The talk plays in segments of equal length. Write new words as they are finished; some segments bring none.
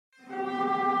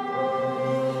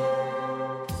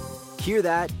Hear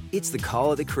that? It's the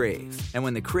call of the Crave. And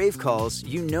when the Crave calls,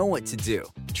 you know what to do.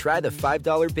 Try the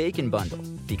 $5 Bacon Bundle,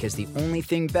 because the only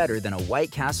thing better than a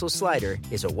White Castle slider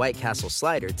is a White Castle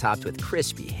slider topped with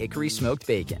crispy hickory smoked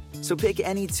bacon. So pick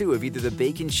any two of either the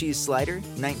Bacon Cheese Slider,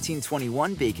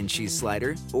 1921 Bacon Cheese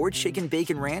Slider, or Chicken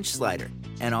Bacon Ranch Slider.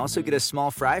 And also get a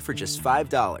small fry for just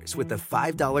 $5 with the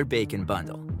 $5 Bacon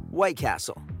Bundle. White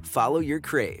Castle. Follow your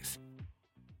Crave.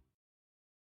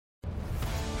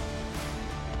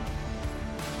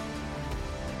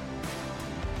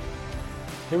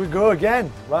 Here we go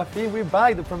again. Rafi, we're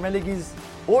back. The Premier League is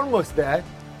almost there.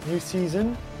 New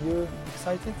season. You're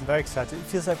excited? Very excited. It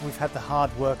feels like we've had the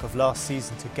hard work of last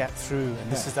season to get through, and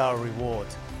this is our reward,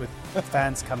 with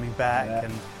fans coming back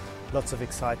and lots of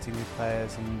exciting new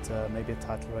players, and maybe a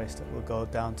title race that will go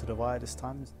down to the wire this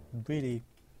time. It's really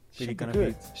going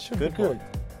to be good.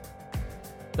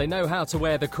 They know how to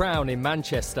wear the crown in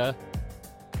Manchester.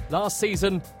 Last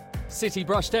season, City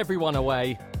brushed everyone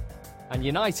away, and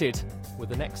United were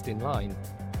the next in line.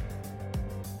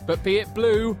 But be it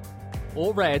blue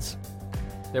or red,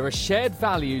 there are shared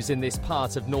values in this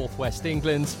part of northwest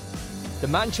England. The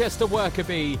Manchester worker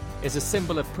bee is a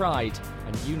symbol of pride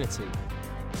and unity.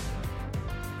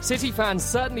 City fans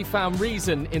certainly found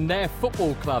reason in their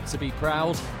football club to be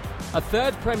proud. A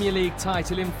third Premier League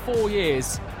title in 4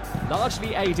 years,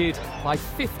 largely aided by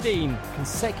 15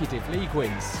 consecutive league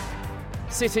wins.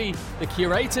 City, the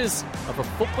curators of a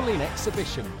footballing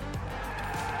exhibition.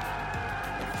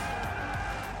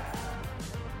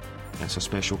 It's a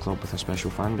special club with a special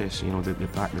fan base. You know, they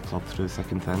back the club through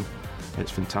thick and thin.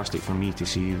 It's fantastic for me to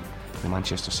see the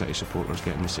Manchester City supporters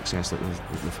getting the success that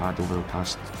they've had over the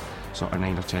past sort of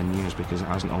 9 or 10 years, because it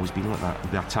hasn't always been like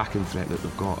that. The attacking threat that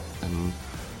they've got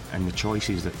and the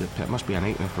choices that Pep, must be a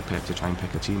nightmare for Pep to try and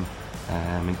pick a team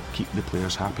and keep the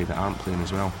players happy that aren't playing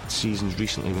as well. Seasons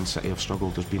recently when City have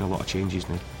struggled, there's been a lot of changes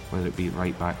now, whether it be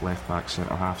right back, left back,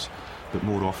 centre halves, but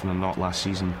more often than not last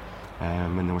season,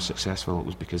 when they were successful, it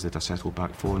was because they'd a settled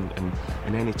back four, and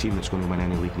any team that's going to win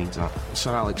any league needs that.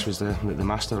 Sir Alex was the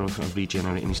master of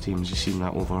regenerating his teams. You've seen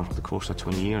that over the course of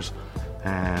 20 years.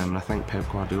 I think Pep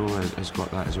Guardiola has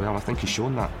got that as well. I think he's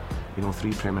shown that. You know,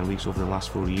 3 Premier Leagues over the last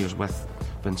 4 years, with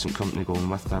Vincent Kompany going,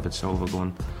 with David Silva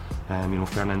going. You know,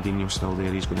 Fernandinho's still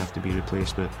there, he's going to have to be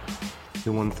replaced. But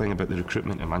the one thing about the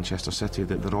recruitment at Manchester City,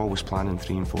 that they're always planning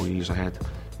 3 and 4 years ahead.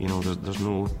 You know, there's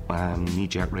no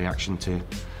knee-jerk reaction to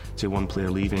one player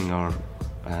leaving or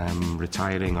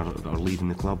retiring or leaving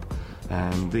the club.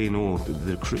 They know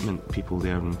the recruitment people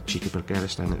there, and Chico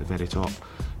Bergeris down at the very top,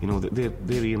 you know, that they're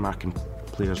earmarking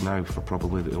players now for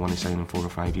probably they want to sign in 4 or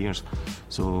 5 years.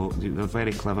 So they're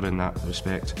very clever in that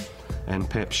respect. And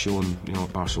Pep's shown, you know,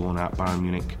 at Barcelona, at Bayern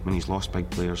Munich, when he's lost big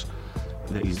players,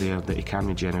 that he's there, that he can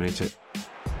regenerate it.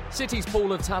 City's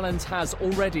pool of talent has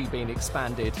already been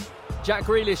expanded. Jack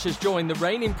Grealish has joined the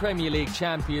reigning Premier League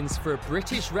champions for a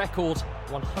British record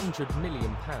 £100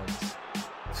 million.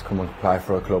 To come and play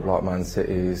for a club like Man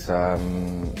City is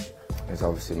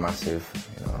obviously massive,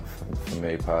 you know, for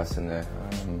me personally.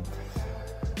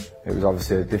 It was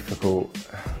obviously a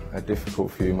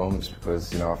difficult few months,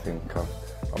 because, you know, I think I've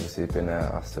obviously been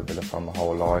at Aston Villa for my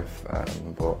whole life,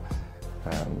 but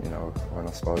you know, when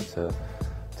I spoke to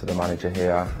the manager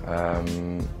here,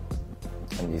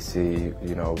 and you see,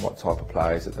 you know, what type of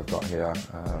players that they've got here,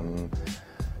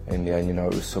 in the end, you know,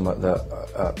 it was something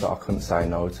that I couldn't say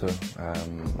no to,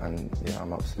 and yeah,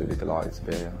 I'm absolutely delighted to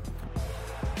be here.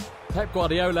 Pep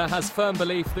Guardiola has firm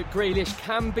belief that Grealish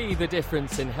can be the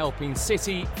difference in helping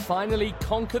City finally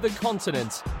conquer the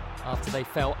continent after they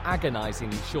fell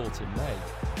agonisingly short in May.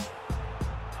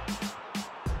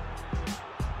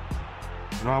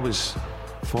 You know, I was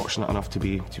fortunate enough to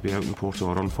be out in Porto,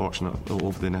 or unfortunate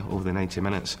over the 90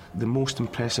 minutes. The most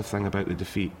impressive thing about the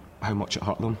defeat, how much it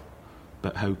hurt them,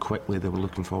 but how quickly they were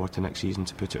looking forward to next season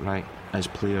to put it right. As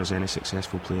players, any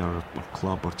successful player or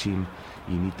club or team,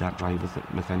 you need that drive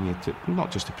within you, to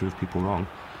not just to prove people wrong,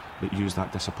 but use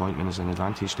that disappointment as an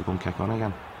advantage to go and kick on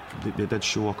again. They did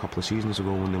show a couple of seasons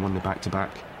ago when they won the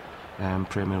back-to-back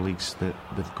Premier Leagues that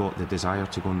they've got the desire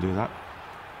to go and do that.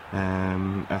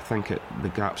 I think the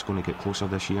gap's going to get closer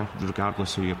this year.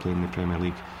 Regardless who you're playing in the Premier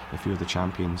League, if you're the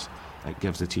champions, it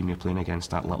gives the team you're playing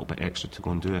against that little bit extra to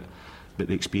go and do it. But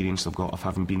the experience they've got of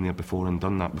having been there before and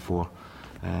done that before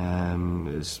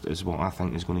is what I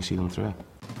think is going to see them through.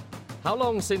 How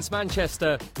long since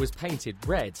Manchester was painted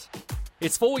red?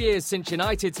 It's 4 years since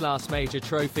United's last major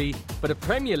trophy, but a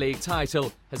Premier League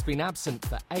title has been absent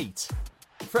for 8.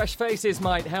 Fresh faces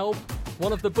might help.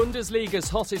 One of the Bundesliga's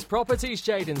hottest properties,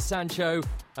 Jadon Sancho,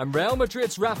 and Real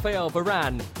Madrid's Rafael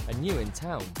Varane are new in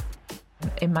town.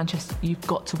 In Manchester, you've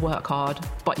got to work hard,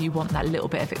 but you want that little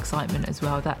bit of excitement as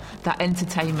well, that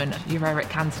entertainment. Your Eric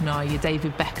Cantona, your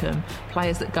David Beckham,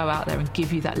 players that go out there and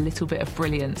give you that little bit of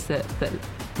brilliance that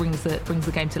brings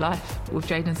the game to life. With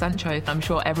Jadon Sancho, I'm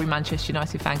sure every Manchester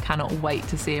United fan cannot wait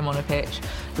to see him on a pitch,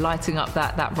 lighting up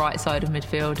that right side of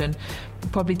midfield. And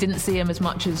probably didn't see him as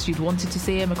much as you'd wanted to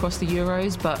see him across the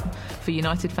Euros, but for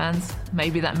United fans,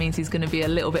 maybe that means he's going to be a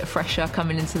little bit fresher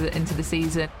coming into the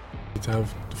season. To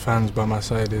have the fans by my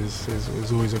side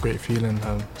is always a great feeling,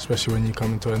 especially when you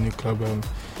come into a new club.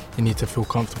 You need to feel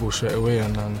comfortable straight away,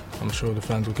 and I'm sure the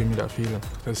fans will give me that feeling.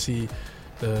 I see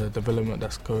the development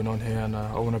that's going on here, and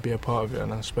I want to be a part of it,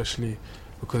 and especially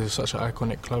because it's such an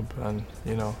iconic club, and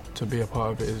to be a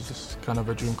part of it is just kind of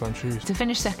a dream come true. To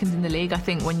finish second in the league, I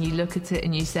think when you look at it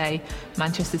and you say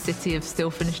Manchester City have still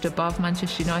finished above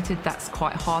Manchester United, that's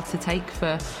quite hard to take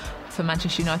for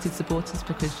Manchester United supporters,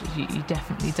 because you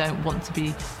definitely don't want to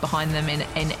be behind them in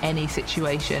any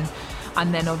situation.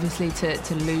 And then obviously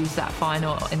to lose that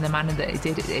final in the manner that it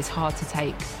did, it's hard to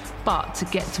take. But to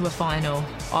get to a final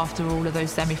after all of those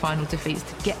semi-final defeats,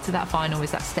 to get to that final is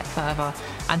that step further,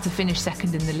 and to finish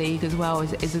second in the league as well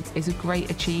is a great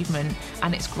achievement,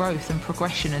 and it's growth and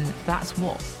progression, and that's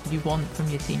what you want from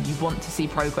your team. You want to see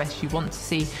progress, you want to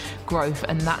see growth,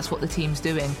 and that's what the team's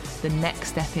doing. The next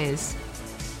step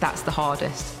that's the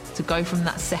hardest. To go from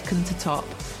that second to top,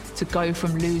 to go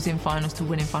from losing finals to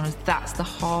winning finals, that's the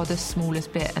hardest,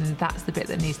 smallest bit, and that's the bit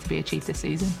that needs to be achieved this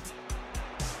season.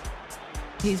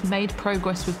 He's made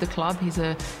progress with the club. He's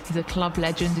a club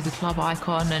legend, he's a club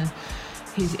icon, and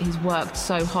he's worked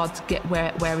so hard to get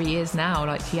where he is now.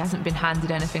 Like, he hasn't been handed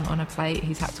anything on a plate.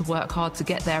 He's had to work hard to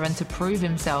get there and to prove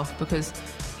himself, because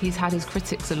he's had his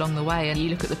critics along the way. And you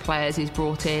look at the players he's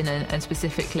brought in, and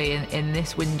specifically in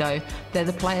this window, they're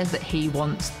the players that he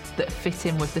wants, that fit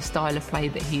in with the style of play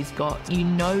that he's got. You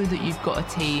know that you've got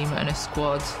a team and a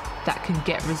squad that can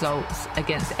get results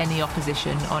against any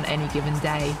opposition on any given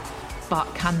day, but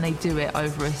can they do it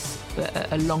over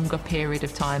a longer period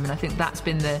of time? And I think that's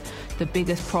been the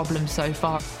biggest problem so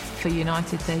far for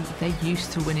United. They're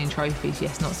used to winning trophies,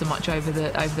 yes, not so much over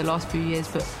the last few years,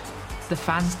 but the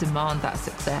fans demand that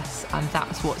success, and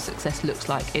that's what success looks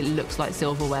like. It looks like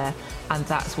silverware, and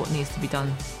that's what needs to be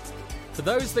done. For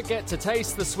those that get to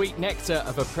taste the sweet nectar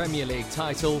of a Premier League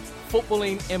title,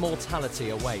 footballing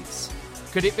immortality awaits.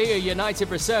 Could it be a United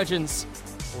resurgence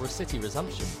or a City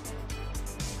resumption?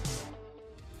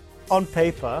 On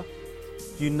paper,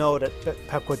 you know that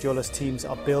Pep Guardiola's teams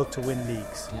are built to win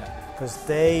leagues, because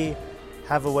they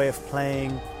have a way of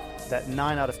playing that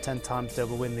 9 out of 10 times they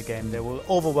will win the game. They will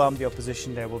overwhelm the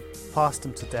opposition. They will pass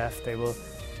them to death. They will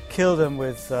kill them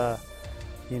with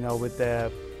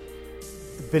their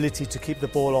ability to keep the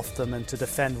ball off them and to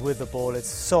defend with the ball. It's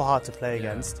so hard to play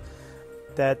against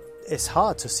that it's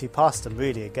hard to see past them,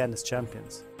 really, again, as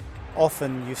champions.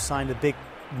 Often you've signed a big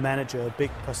manager, a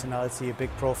big personality, a big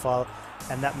profile,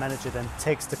 and that manager then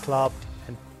takes the club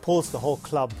and pulls the whole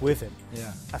club with him.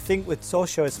 I think with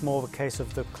Solskjaer it's more of a case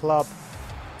of the club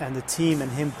and the team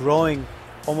and him growing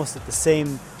almost at the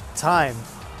same time,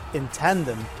 in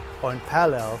tandem or in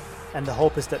parallel, and the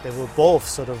hope is that they will both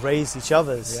sort of raise each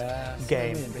other's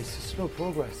game. It's slow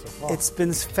progress so far. It's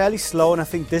been fairly slow, and I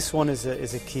think this one is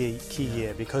a key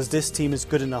year, because this team is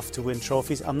good enough to win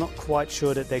trophies. I'm not quite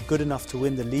sure that they're good enough to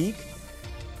win the league,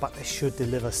 but they should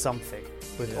deliver something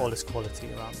with all this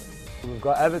quality around them. We've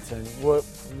got Everton.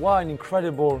 What an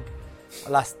incredible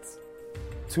last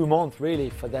 2 months, really,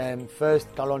 for them.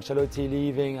 First, Carlo Ancelotti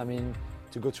leaving. I mean,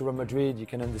 to go to Real Madrid, you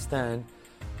can understand.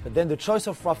 But then the choice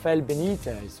of Rafael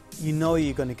Benitez. You know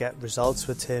you're going to get results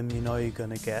with him. You know you're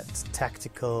going to get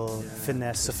tactical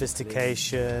finesse,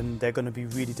 sophistication. They're going to be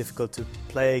really difficult to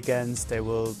play against. They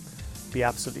will be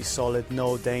absolutely solid.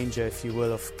 No danger, if you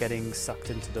will, of getting sucked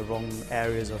into the wrong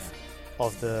areas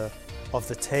of the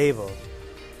table.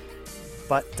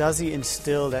 But does he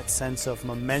instill that sense of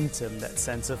momentum, that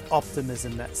sense of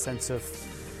optimism, that sense of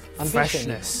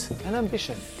freshness? And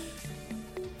ambition.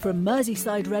 From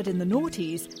Merseyside red in the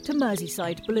noughties to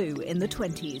Merseyside blue in the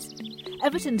 20s.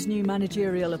 Everton's new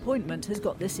managerial appointment has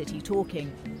got the city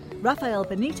talking. Rafael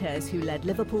Benitez, who led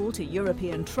Liverpool to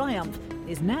European triumph,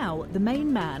 is now the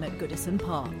main man at Goodison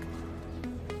Park.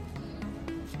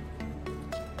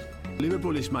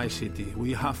 Liverpool is my city.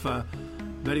 We have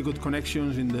very good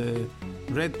connections in the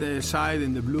red side,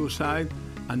 in the blue side,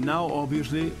 and now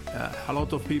obviously a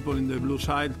lot of people in the blue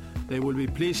side, they will be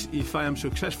pleased if I am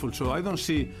successful. So I don't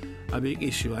see a big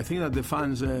issue. I think that the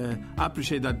fans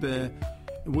appreciate that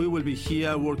we will be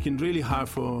here working really hard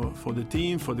for the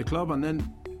team, for the club, and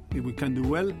then if we can do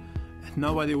well,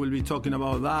 nobody will be talking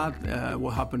about that,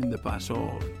 what happened in the past.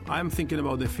 So I'm thinking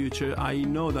about the future. I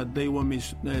know that they want me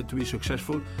to be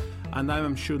successful, and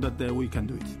I'm sure that we can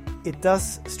do it. It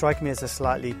does strike me as a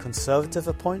slightly conservative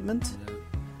appointment.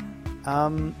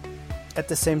 At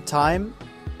the same time,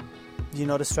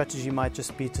 the strategy might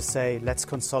just be to say, let's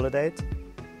consolidate.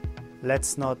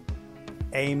 Let's not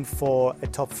aim for a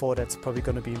top 4 that's probably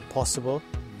going to be impossible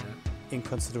in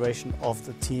consideration of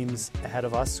the teams ahead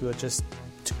of us who are just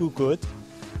too good.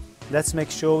 Let's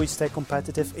make sure we stay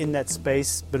competitive in that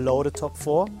space below the top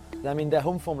 4. I mean, their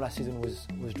home form last season was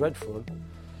dreadful,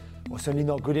 or certainly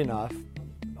not good enough.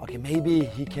 Okay, maybe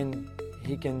he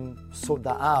can sort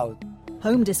that out.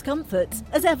 Home discomforts,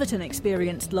 as Everton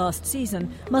experienced last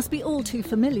season, must be all too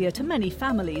familiar to many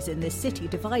families in this city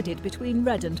divided between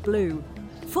red and blue.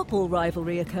 Football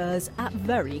rivalry occurs at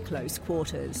very close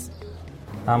quarters.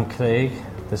 I'm Craig,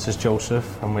 this is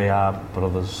Joseph, and we are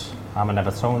brothers. I'm an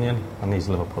Evertonian and he's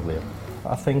Liverpoolian.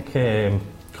 I think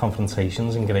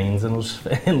confrontation's ingrained in us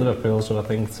in Liverpool, so I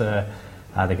think to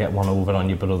either get one over on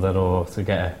your brother or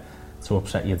to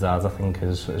upset your dad, I think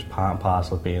is part and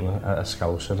parcel of being a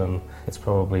Scouser, and it's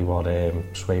probably what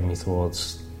swayed me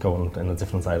towards going in a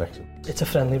different direction. It's a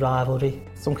friendly rivalry.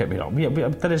 Don't get me wrong,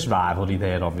 there is rivalry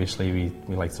there, obviously.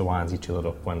 We like to wind each other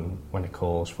up when it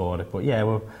calls for it, but yeah,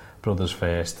 we're brothers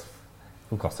first.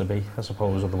 We've got to be, I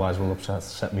suppose, otherwise we'll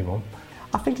upset me mum.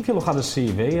 I think if you look at his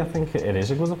CV, I think it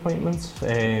is a good appointment.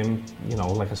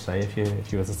 Like I say, if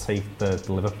you were to take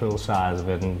the Liverpool side of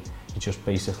it and you just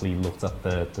basically looked at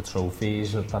the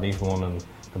trophies that he's won and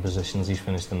the positions he's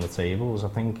finished in the tables, I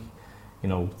think,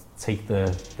 take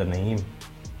the name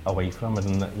away from it,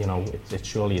 and it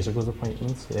surely is a good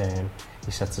appointment.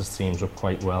 He sets his teams up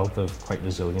quite well. They're quite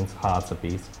resilient, hard to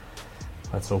beat.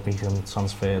 Let's hope he can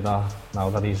transfer that now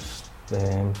that he's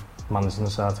managing the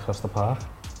side across the park.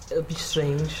 It'll be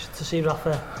strange to see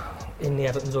Rafa in the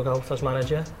Everton dugout as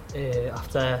manager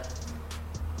after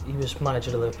he was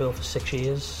manager of Liverpool for 6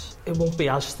 years. It won't be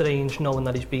as strange knowing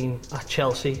that he's been at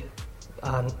Chelsea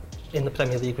and in the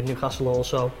Premier League with Newcastle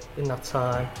also in that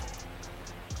time.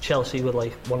 Chelsea were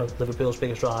like one of Liverpool's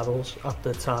biggest rivals at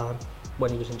the time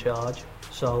when he was in charge.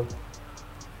 So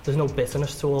there's no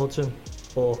bitterness towards him,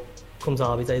 but come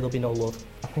Derby Day there'll be no love.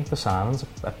 I think the signings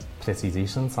are pretty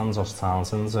decent. Andros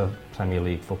Townsend's a Premier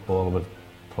League footballer with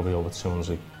probably over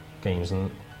 200 games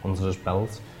under his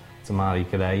belt. Damari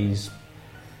Gray's,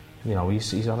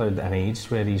 he's at an age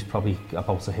where he's probably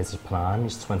about to hit his prime.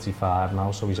 He's 25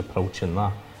 now, so he's approaching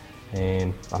that.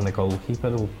 And the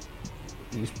goalkeeper,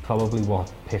 he's probably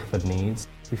what Pickford needs.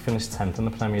 We finished 10th in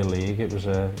the Premier League. It was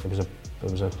a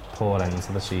poor end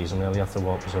to the season really after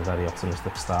what was a very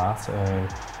optimistic start.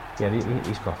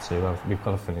 He's got to. We've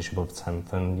got to finish above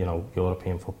 10th, and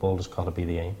European football has got to be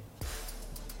the aim.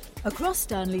 Across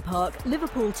Stanley Park,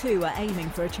 Liverpool too are aiming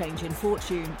for a change in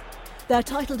fortune. Their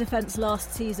title defence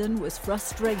last season was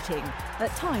frustrating,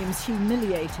 at times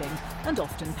humiliating, and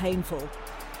often painful.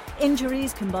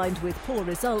 Injuries combined with poor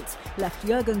results left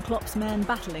Jurgen Klopp's men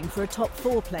battling for a top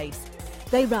 4 place.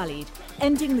 They rallied,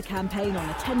 ending the campaign on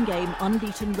a 10-game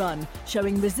unbeaten run,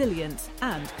 showing resilience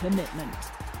and commitment.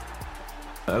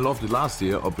 I loved it last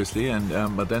year, obviously,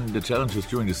 but then the challenges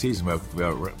during the season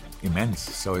were immense.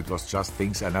 So it was just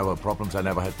problems I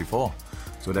never had before.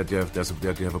 So that you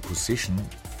have a position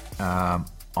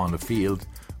on the field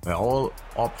where all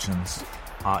options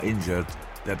are injured,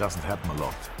 that doesn't happen a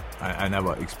lot. I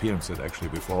never experienced it actually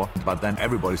before. But then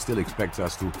everybody still expects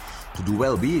us to do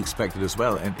well. We expected as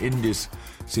well. And in this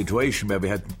situation where we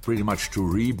had pretty much to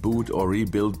reboot or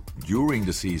rebuild during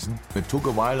the season, it took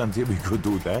a while until we could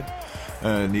do that.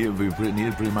 We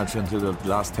needed pretty much until the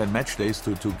last 10 match days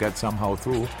to get somehow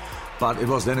through. But it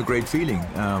was then a great feeling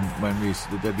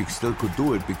that we still could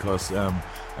do it, because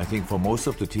I think for most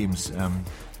of the teams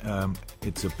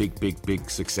it's a big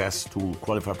success to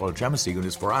qualify for the Champions League, and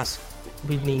it's for us.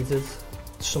 We needed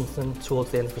something towards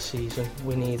the end of the season.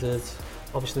 We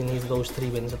obviously needed those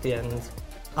 3 wins at the end.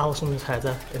 Alisson's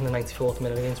header in the 94th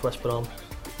minute against West Brom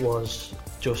was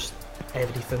just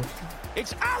everything.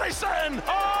 It's Alisson!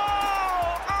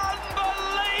 Oh,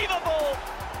 unbelievable!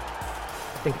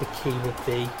 I think the key would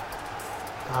be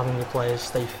having your players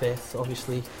stay fit.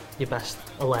 Obviously, your best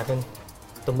 11,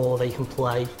 the more they can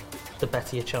play, the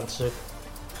better your chance of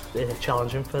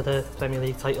challenging for the Premier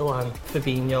League title. And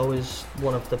Fabinho is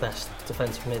one of the best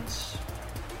defensive mids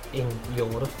in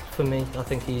Europe for me. I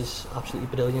think he's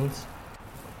absolutely brilliant.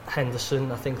 Henderson,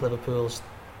 I think Liverpool's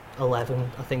 11,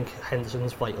 I think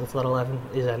Henderson's vital to that 11,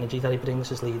 his energy that he brings,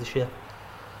 his leadership.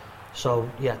 So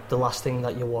yeah, the last thing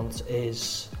that you want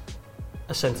is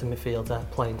a centre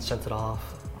midfielder playing centre half.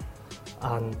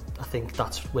 and I think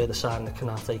that's where the signing of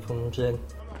Konate comes in.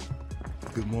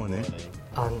 Good morning.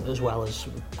 And as well as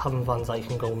having Van Dijk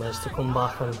and Gomez to come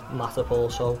back, and Matip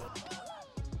also.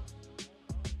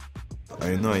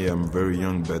 I know I am very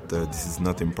young, but this is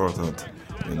not important.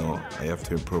 You know, I have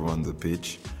to improve on the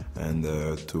pitch and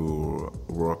to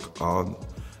work hard.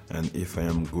 And if I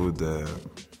am good,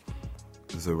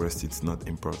 the rest it's not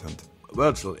important.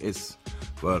 Virgil is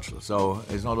Virgil, so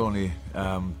he's not only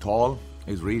tall,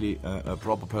 he's really a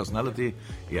proper personality.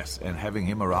 Yes, and having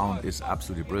him around is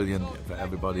absolutely brilliant for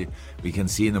everybody. We can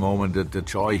see in the moment that the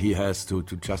joy he has to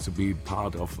just to be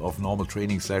part of normal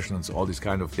training sessions, all these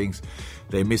kind of things.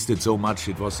 They missed it so much.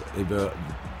 It was,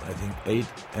 I think,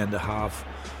 8.5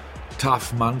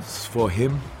 tough months for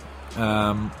him.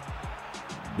 A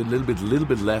little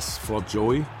bit less for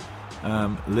Joey.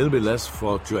 A little bit less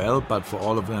for Joel, but for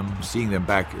all of them, seeing them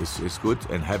back is good,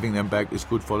 and having them back is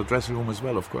good for the dressing room as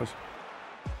well, of course.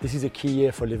 This is a key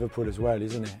year for Liverpool as well,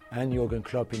 isn't it? And Jurgen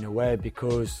Klopp in a way,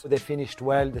 because they finished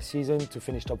well the season to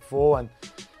finish top 4, and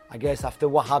I guess after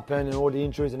what happened and all the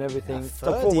injuries and everything,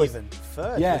 top 4 was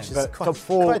third, yeah, which is but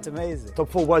quite amazing. Top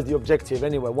 4 was the objective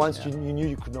anyway. Once you knew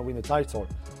you could not win the title.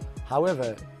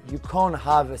 However, you can't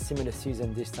have a similar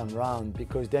season this time round,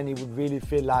 because then it would really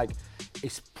feel like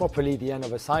it's properly the end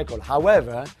of a cycle.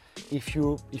 However, if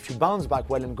you bounce back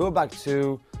well and go back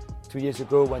to 2 years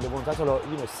ago when they won the title,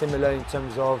 or similar in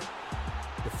terms of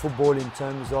the football, in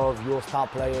terms of your star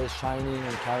players shining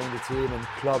and carrying the team, and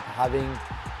Klopp having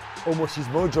almost his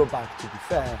mojo back, to be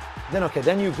fair,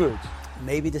 then you're good.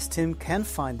 Maybe this team can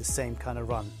find the same kind of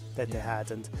run that they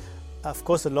had, and of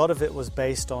course a lot of it was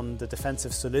based on the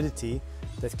defensive solidity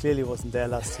that clearly wasn't there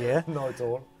last year. Not at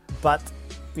all. But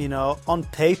on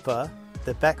paper,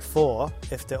 the back 4,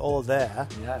 if they're all there,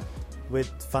 with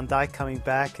Van Dijk coming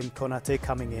back and Konate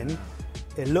coming in,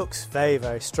 it looks very,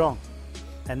 very strong.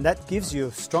 And that gives you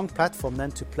a strong platform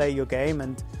then to play your game,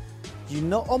 and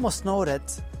almost know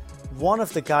that one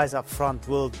of the guys up front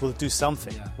will do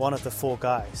something, one of the 4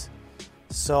 guys.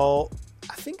 So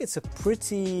I think it's a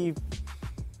pretty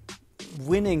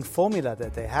winning formula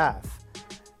that they have.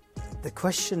 The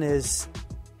question is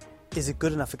it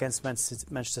good enough against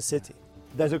Manchester City?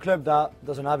 There's a club that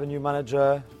doesn't have a new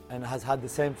manager and has had the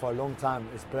same for a long time.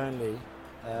 It's Burnley,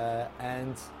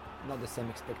 and not the same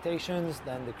expectations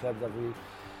than the club that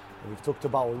we've talked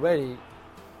about already.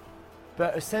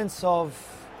 But a sense of,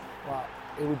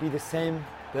 it would be the same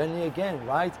Burnley again,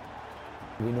 right?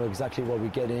 We know exactly what we're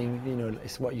getting.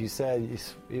 It's what you said.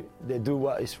 They do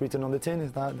what is written on the tin.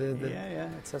 Is that the yeah?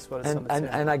 That's what it's on the tin.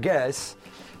 And I guess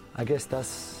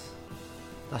that's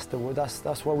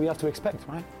what we have to expect,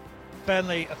 right?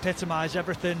 Burnley epitomise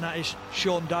everything that is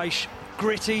Sean Dyche.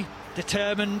 Gritty,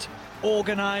 determined,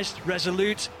 organised,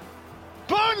 resolute.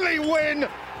 Burnley win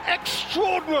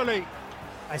extraordinarily.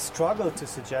 I struggle to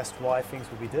suggest why things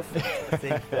will be different. I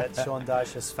think that Sean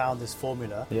Dyche has found this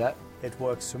formula. Yeah. It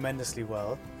works tremendously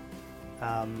well.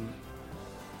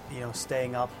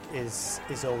 Staying up is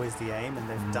always the aim, and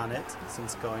they've done it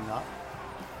since going up.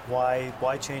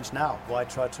 Why change now? Why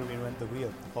try to reinvent the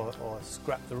wheel or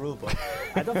scrap the rule book?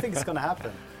 I don't think it's going to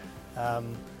happen.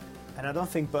 And I don't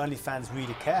think Burnley fans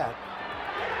really care.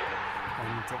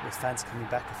 And with fans coming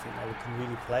back, I think they can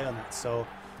really play on it. So,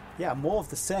 more of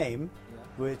the same,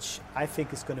 which I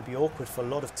think is going to be awkward for a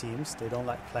lot of teams. They don't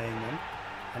like playing them.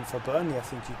 And for Burnley, I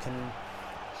think you can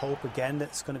hope again that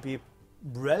it's going to be a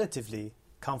relatively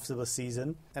comfortable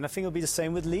season. And I think it'll be the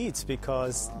same with Leeds,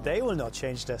 because they will not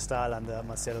change their style under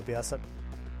Marcelo Bielsa.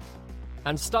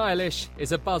 And stylish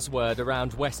is a buzzword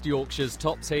around West Yorkshire's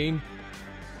top team.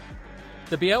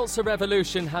 The Bielsa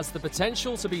revolution has the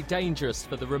potential to be dangerous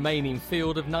for the remaining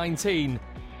field of 19.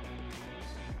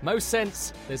 Most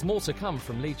sense there's more to come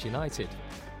from Leeds United.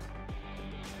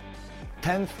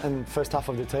 10th and first half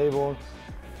of the table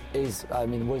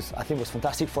was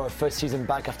fantastic for our first season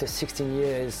back after 16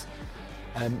 years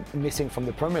missing from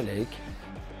the Premier League.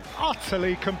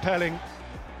 Utterly compelling.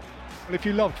 Well, if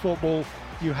you loved football,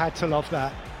 you had to love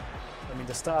that. I mean,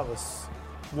 the start was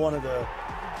one of the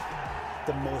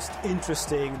most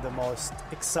interesting, the most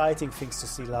exciting things to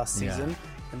see last season,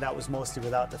 and that was mostly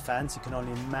without the fans. You can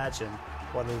only imagine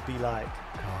what it would be like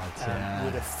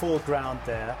with a full ground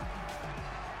there.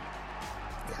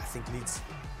 I think Leeds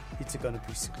are going to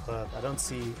be superb. I don't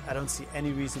see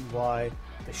any reason why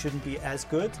they shouldn't be as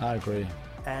good. I agree.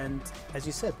 And as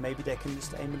you said, maybe they can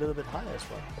just aim a little bit higher as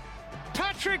well.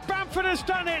 Patrick Bamford has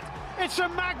done it. It's a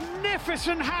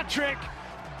magnificent hat-trick.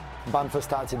 Bamford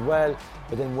started well,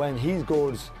 but then when his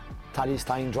goals tally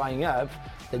starting drying up,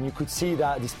 then you could see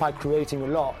that despite creating a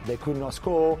lot, they could not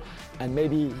score, and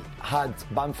maybe had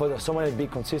Bamford or someone had been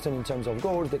consistent in terms of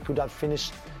goals, they could have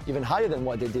finished even higher than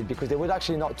what they did, because they were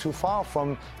actually not too far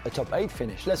from a top 8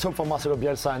 finish. Let's hope for Marcelo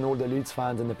Bielsa and all the Leeds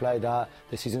fans and the player that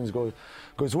the season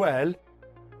goes well.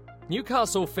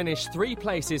 Newcastle finished 3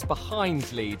 places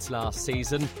behind Leeds last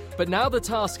season, but now the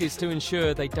task is to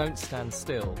ensure they don't stand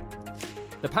still.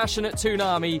 The passionate Toon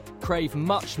Army crave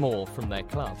much more from their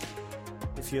club.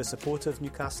 If you're a supporter of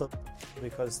Newcastle,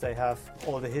 because they have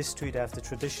all the history, they have the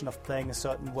tradition of playing a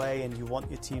certain way, and you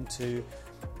want your team to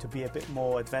be a bit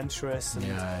more adventurous and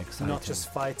not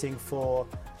just fighting for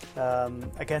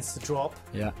against the drop.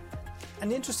 Yeah.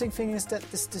 And the interesting thing is that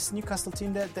this Newcastle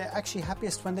team, they're actually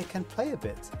happiest when they can play a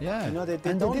bit. Yeah, you know, they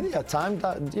did it at times.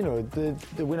 That, you know,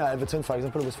 the winner at Everton, for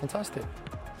example, was fantastic.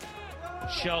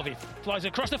 Shelvey flies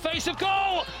across the face of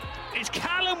goal. It's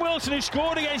Callum Wilson who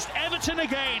scored against Everton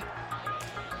again.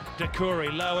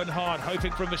 Doucouré low and hard,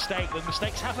 hoping for a mistake. The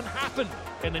mistakes haven't happened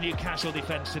in the Newcastle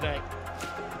defence today.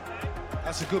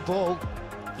 That's a good ball.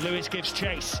 Lewis gives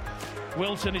chase.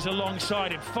 Wilson is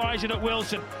alongside him, fires it at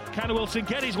Wilson. Can Wilson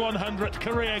get his 100th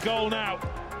career goal now?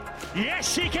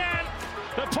 Yes, he can!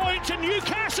 The point to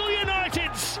Newcastle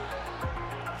United's!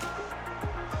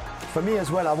 For me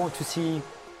as well, I want to see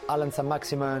Alan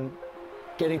Saint-Maximin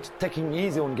taking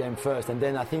his own game first, and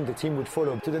then I think the team would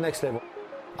follow to the next level.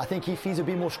 I think if he's a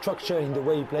bit more structured in the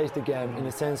way he plays the game, in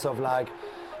a sense of like,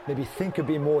 maybe think a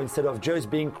bit more instead of just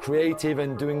being creative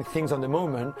and doing things on the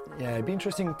moment, yeah, it'd be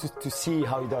interesting to see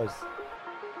how he does.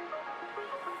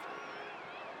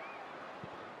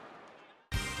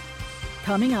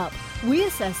 Coming up, we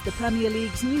assess the Premier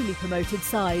League's newly promoted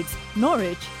sides,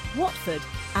 Norwich, Watford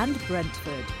and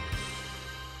Brentford.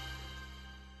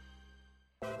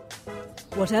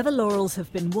 Whatever laurels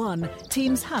have been won,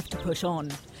 teams have to push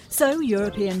on. So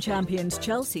European champions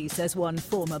Chelsea says one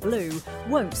former Blue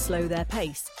won't slow their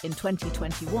pace in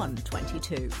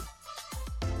 2021-22.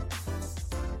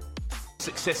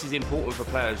 Success is important for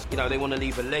players. You know, they want to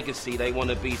leave a legacy, they want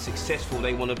to be successful,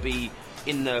 they want to be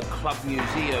in the club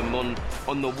museum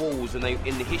on the walls, and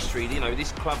in the history. You know,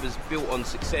 this club is built on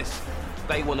success.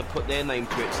 They want to put their name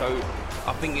to it. So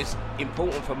I think it's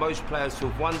important for most players to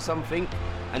have won something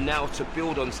and now to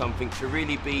build on something, to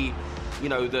really be, you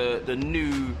know, the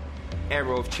new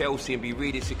era of Chelsea and be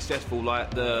really successful like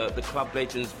the club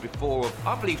legends before.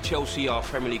 I believe Chelsea are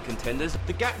Premier League contenders.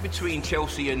 The gap between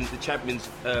Chelsea and the champions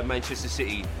Manchester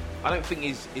City, I don't think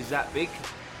is that big.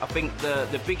 I think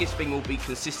the biggest thing will be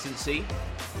consistency.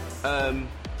 And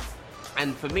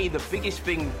for me, the biggest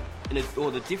thing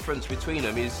or the difference between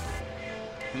them is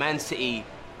Man City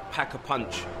pack a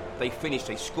punch. They finish,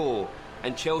 they score.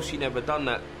 And Chelsea never done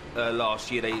that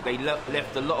last year. They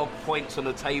left a lot of points on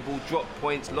the table, dropped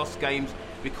points, lost games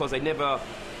because they never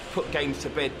put games to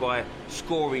bed by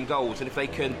scoring goals. And if they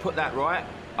can put that right,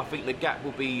 I think the gap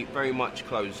will be very much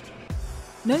closed.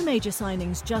 No major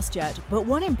signings just yet, but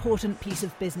one important piece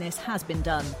of business has been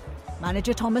done.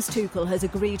 Manager Thomas Tuchel has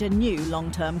agreed a new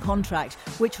long-term contract,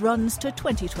 which runs to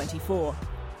 2024.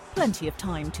 Plenty of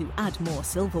time to add more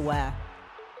silverware.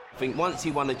 I think once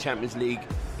he won the Champions League,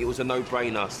 it was a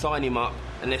no-brainer. Sign him up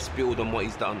and let's build on what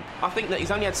he's done. I think that he's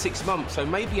only had 6 months, so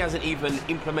maybe he hasn't even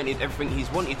implemented everything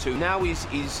he's wanted to. Now he's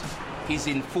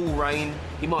in full reign.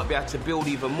 He might be able to build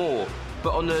even more.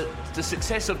 But on the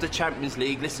success of the Champions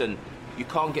League, listen, you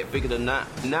can't get bigger than that.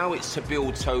 Now it's to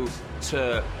build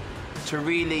to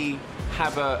really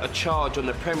have a charge on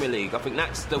the Premier League. I think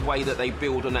that's the way that they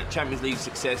build on that Champions League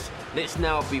success. Let's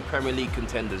now be Premier League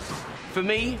contenders. For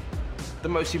me, the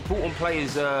most important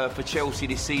players for Chelsea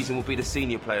this season will be the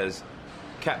senior players.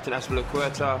 Captain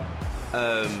Azpilicueta,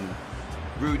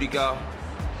 Rudiger,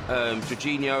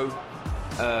 Jorginho,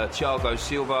 Thiago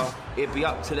Silva. It'd be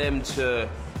up to them to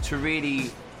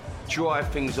really drive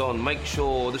things on, make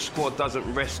sure the squad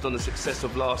doesn't rest on the success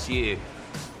of last year.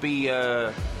 Be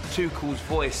Tuchel's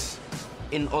voice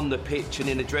on the pitch and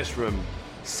in the dressing room.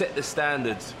 Set the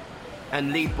standards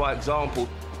and lead by example.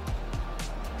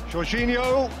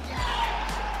 Jorginho,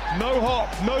 no hop,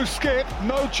 no skip,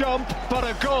 no jump, but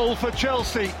a goal for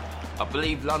Chelsea. I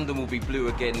believe London will be blue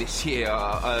again this year.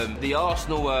 The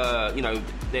Arsenal, you know,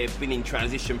 they've been in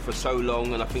transition for so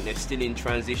long, and I think they're still in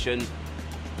transition.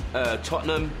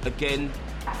 Tottenham, again,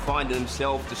 finding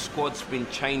themselves. The squad's been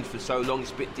changed for so long,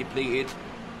 it's a bit depleted.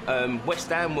 West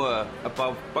Ham were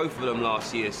above both of them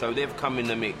last year, so they've come in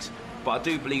the mix. But I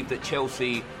do believe that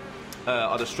Chelsea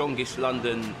are the strongest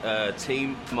London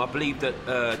team. I believe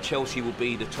that Chelsea will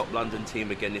be the top London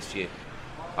team again this year.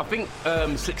 I think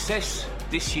success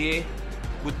this year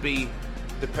would be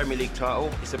the Premier League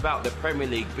title. It's about the Premier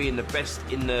League being the best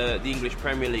in the English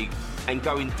Premier League and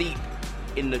going deep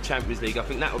in the Champions League. I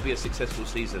think that will be a successful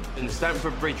season. And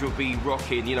Stamford Bridge will be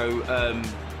rocking, you know,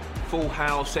 full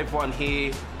house, everyone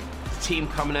here, the team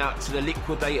coming out to the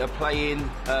Liquidator playing,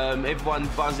 everyone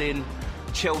buzzing.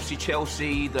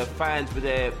 Chelsea, the fans with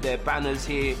their banners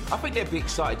here. I think they'll be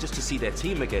excited just to see their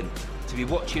team again, to be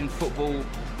watching football,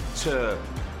 to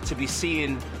be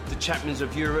seeing the champions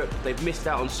of Europe. They've missed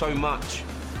out on so much.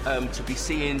 To be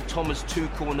seeing Thomas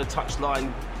Tuchel on the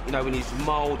touchline, you know, in his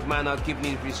mild manner, giving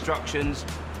his instructions.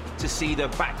 To see the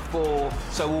back four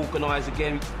so organised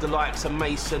again, the likes of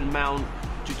Mason, Mount,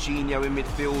 Jorginho in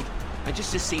midfield, and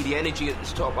just to see the energy at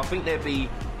the top. I think they'll be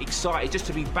excited just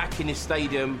to be back in this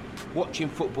stadium, watching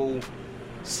football,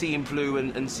 seeing blue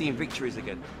and seeing victories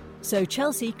again. So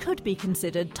Chelsea could be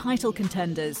considered title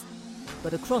contenders.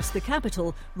 But across the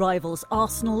capital, rivals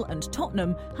Arsenal and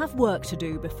Tottenham have work to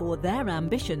do before their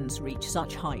ambitions reach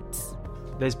such heights.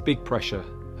 There's big pressure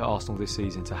at Arsenal this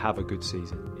season to have a good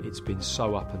season. It's been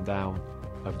so up and down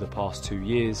over the past 2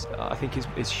 years. I think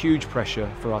it's huge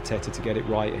pressure for Arteta to get it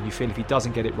right, and you feel if he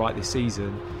doesn't get it right this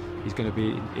season, he's going to be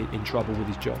in trouble with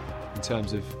his job in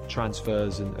terms of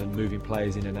transfers and moving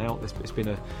players in and out. It's been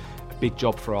a big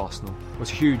job for Arsenal. It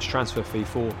was a huge transfer fee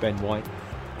for Ben White,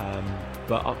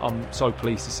 but I'm so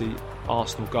pleased to see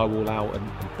Arsenal go all out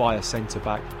and buy a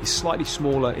centre-back. He's slightly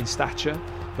smaller in stature,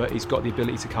 but he's got the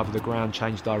ability to cover the ground,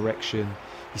 change direction.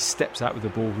 He steps out with the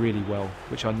ball really well,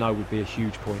 which I know would be a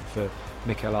huge point for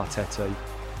Mikel Arteta.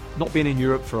 Not being in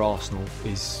Europe for Arsenal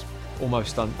is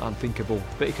almost unthinkable,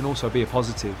 but it can also be a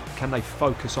positive. Can they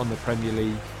focus on the Premier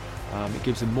League? It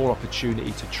gives them more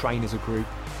opportunity to train as a group.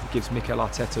 It gives Mikel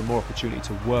Arteta more opportunity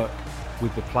to work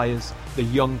with the players. The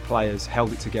young players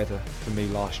held it together for me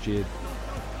last year.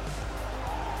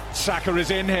 Saka is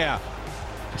in here.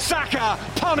 Saka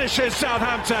punishes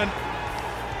Southampton.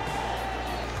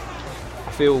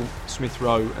 I feel Smith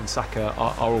Rowe and Saka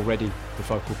are already the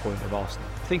focal point of Arsenal.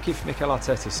 I think if Mikel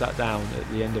Arteta sat down at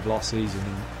the end of last season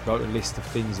and wrote a list of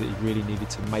things that he really needed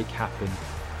to make happen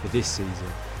for this season,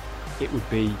 it would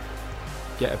be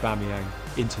get Aubameyang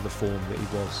into the form that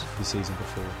he was the season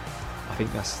before. I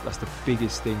think that's the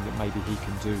biggest thing that maybe he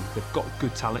can do. They've got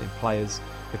good talented players.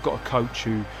 They've got a coach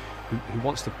who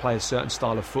wants to play a certain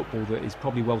style of football that is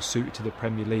probably well suited to the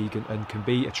Premier League and can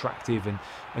be attractive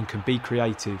and can be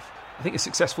creative. I think a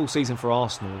successful season for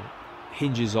Arsenal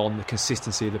hinges on the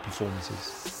consistency of the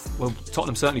performances. Well,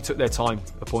 Tottenham certainly took their time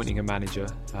appointing a manager.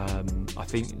 I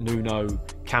think Nuno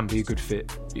can be a good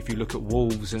fit. If you look at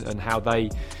Wolves and how they,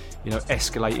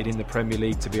 escalated in the Premier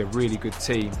League to be a really good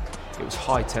team, it was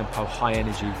high tempo, high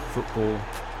energy football,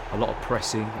 a lot of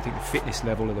pressing. I think the fitness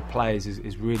level of the players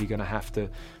is really going to have to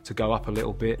go up a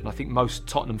little bit, and I think most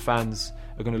Tottenham fans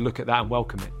are going to look at that and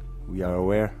welcome it. We are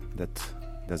aware that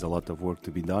there's a lot of work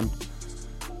to be done,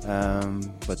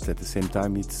 but at the same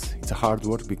time it's a hard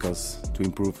work, because to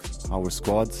improve our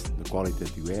squads, the quality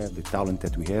that we have, the talent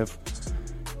that we have,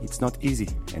 it's not easy,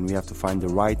 and we have to find the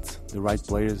right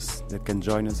players that can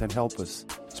join us and help us.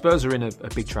 Spurs are in a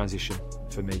big transition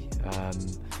for me.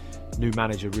 New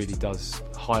manager really does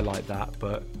highlight that,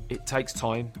 but it takes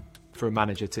time for a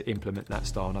manager to implement that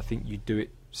style, and I think you do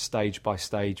it stage by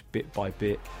stage, bit by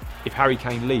bit. If Harry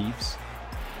Kane leaves,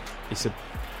 it's a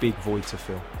big void to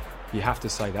fill. You have to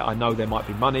say that. I know there might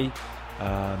be money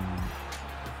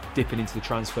dipping into the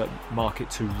transfer market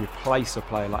to replace a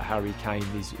player like Harry Kane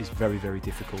is very, very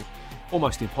difficult,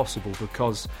 almost impossible,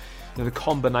 because the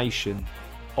combination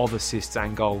of assists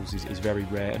and goals is very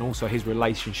rare, and also his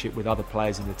relationship with other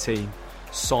players in the team,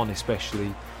 Son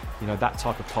especially, that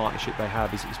type of partnership they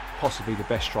have is possibly the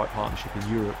best strike partnership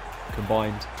in Europe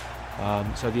combined.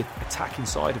 So the attacking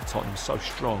side of Tottenham is so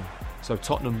strong. So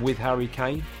Tottenham with Harry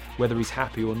Kane, whether he's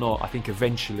happy or not, I think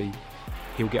eventually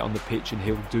he'll get on the pitch and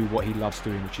he'll do what he loves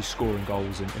doing, which is scoring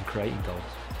goals and creating goals.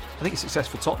 I think a success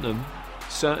for Tottenham,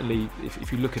 certainly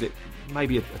if you look at it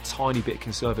maybe a tiny bit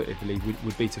conservatively,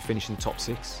 would be to finish in the top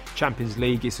 6. Champions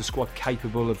League, is the squad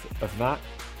capable of that?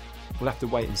 We'll have to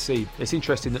wait and see. It's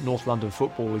interesting that North London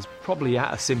football is probably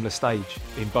at a similar stage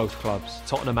in both clubs,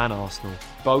 Tottenham and Arsenal.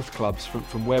 Both clubs,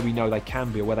 from where we know they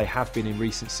can be or where they have been in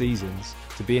recent seasons,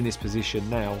 to be in this position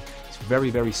now, it's very,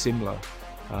 very similar.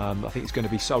 I think it's going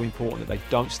to be so important that they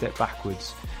don't step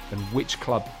backwards, and which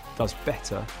club does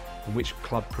better and which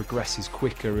club progresses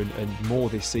quicker and more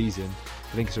this season.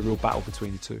 I think it's a real battle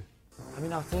between the two. I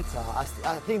mean, Arteta,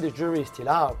 I think the jury is still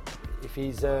out. If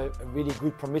he's a really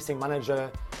good, promising manager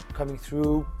coming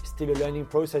through, still a learning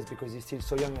process because he's still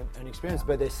so young and inexperienced,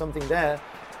 but there's something there,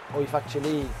 or if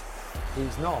actually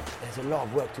he's not, there's a lot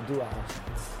of work to do at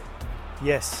Arsenal.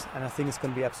 Yes, and I think it's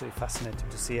going to be absolutely fascinating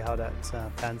to see how that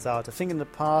pans out. I think in the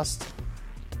past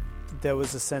there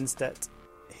was a sense that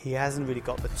he hasn't really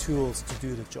got the tools to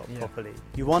do the job properly.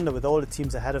 You wonder, with all the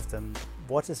teams ahead of them,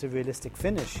 what is a realistic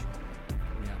finish?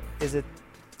 Yeah. Is it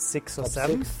 6th or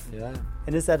 7th? Yeah.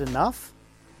 And is that enough?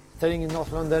 Staying in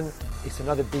North London, it's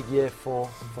another big year for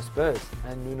Spurs.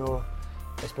 And you know,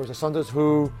 Espirito Santos,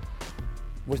 who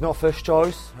was not first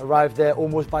choice, arrived there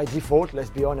almost by default,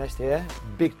 let's be honest here.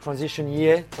 Big transition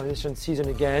year, transition season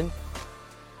again,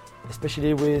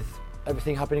 especially with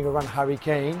everything happening around Harry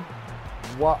Kane.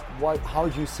 How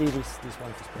do you see this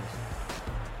one for Spurs?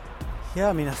 Yeah,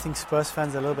 I mean, I think Spurs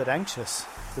fans are a little bit anxious.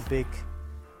 The big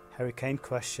Harry Kane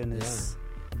question is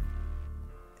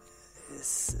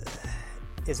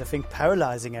I think,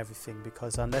 paralysing everything,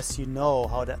 because unless you know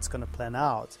how that's going to plan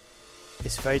out,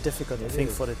 it's very difficult. I think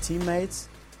for the teammates,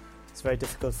 it's very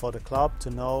difficult for the club to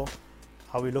know,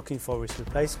 are we looking for his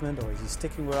replacement, or is he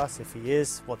sticking with us? If he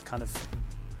is, what kind of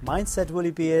mindset will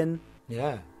he be in?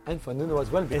 Yeah, and for Nuno as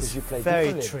well, because it's you play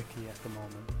very differently. tricky at the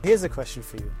moment. Here's a question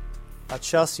for you. Are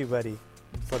Chelsea ready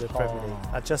for the Premier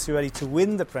League? Are Chelsea ready to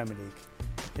win the Premier League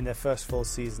in their first full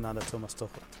season under Thomas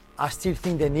Tuchel? I still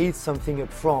think they need something up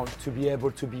front to be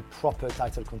able to be proper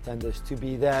title contenders, to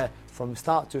be there from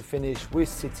start to finish with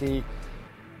City,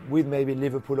 with maybe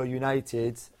Liverpool or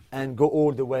United, and go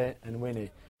all the way and win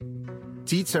it.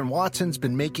 Dietz & Watson's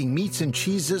been making meats and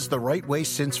cheeses the right way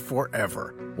since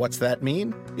forever. What's that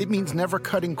mean? It means never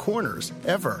cutting corners,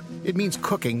 ever. It means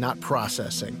cooking, not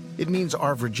processing. It means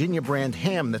our Virginia brand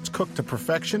ham that's cooked to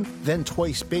perfection, then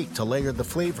twice baked to layer the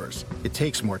flavors. It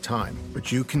takes more time,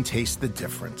 but you can taste the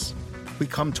difference. We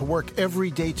come to work every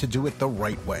day to do it the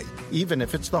right way, even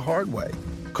if it's the hard way.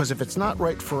 Because if it's not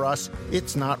right for us,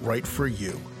 it's not right for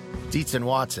you. Dietz &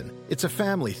 Watson, it's a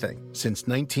family thing since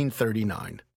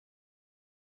 1939.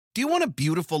 Do you want a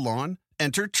beautiful lawn?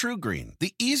 Enter TruGreen,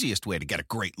 the easiest way to get a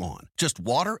great lawn. Just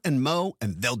water and mow,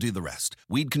 and they'll do the rest.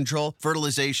 Weed control,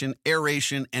 fertilization,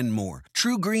 aeration, and more.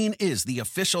 TruGreen is the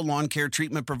official lawn care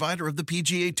treatment provider of the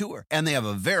PGA Tour, and they have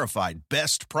a verified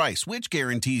best price, which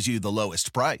guarantees you the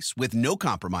lowest price with no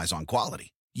compromise on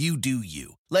quality. You do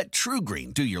you. Let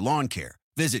TruGreen do your lawn care.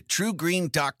 Visit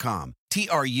TruGreen.com,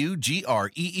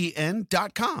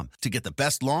 TruGreen.com, to get the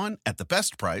best lawn at the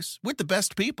best price with the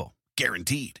best people.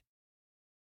 Guaranteed.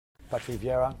 Patrick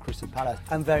Vieira, Crystal Palace.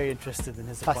 I'm very interested in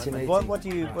his appointment. What do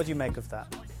you make of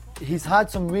that? He's had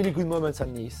some really good moments at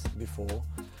Nice before,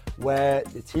 where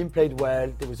the team played well.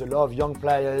 There was a lot of young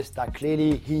players that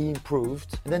clearly he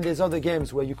improved. And then there's other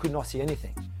games where you could not see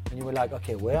anything. And you were like,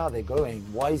 okay, where are they going?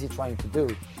 What is he trying to do?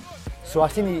 So I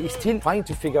think he's still trying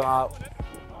to figure out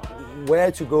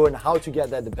where to go and how to get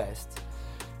there the best.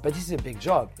 But this is a big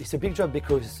job. It's a big job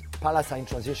because Palace are in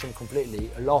transition completely.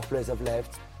 A lot of players have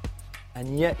left.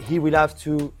 And yet he will have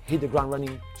to hit the ground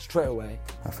running straight away.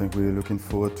 I think we're looking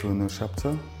forward to a new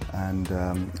chapter, and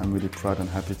I'm really proud and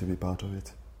happy to be part of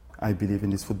it. I believe in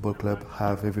this football club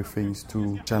have everything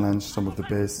to challenge some of the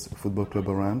best football club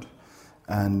around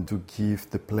and to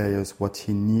give the players what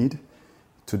he need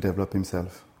to develop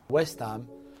himself. West Ham,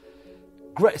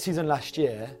 great season last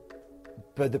year,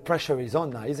 but the pressure is on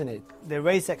now, isn't it? They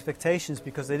raised expectations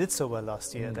because they did so well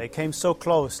last year. They came so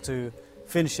close to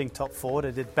finishing top four.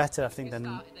 They did better, I think,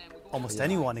 than almost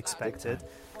anyone expected.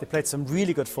 They played some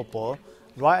really good football.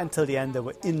 Right until the end, they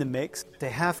were in the mix. They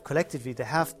have collectively, they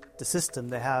have the system,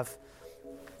 they have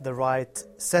the right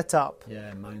setup.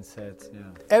 Yeah, mindset, yeah.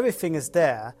 Everything is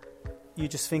there. You're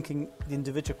just thinking the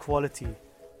individual quality,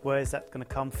 where is that going to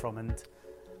come from? And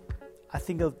I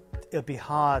think it'll be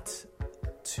hard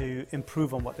to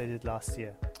improve on what they did last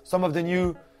year. Some of the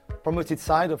new promoted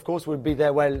side, of course, will be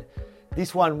there. Well,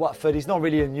 this one, Watford, is not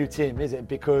really a new team, is it?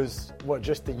 Because,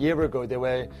 just a year ago they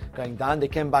were going down. They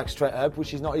came back straight up,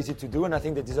 which is not easy to do, and I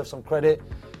think they deserve some credit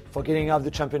for getting out of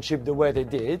the Championship the way they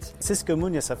did. Xisco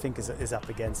Munoz, I think, is up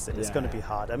against it. It's going to be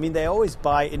hard. I mean, they always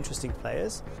buy interesting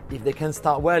players. If they can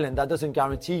start well, and that doesn't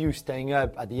guarantee you staying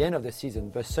up at the end of the season,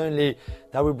 but certainly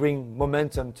that will bring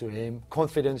momentum to him,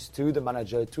 confidence to the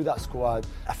manager, to that squad.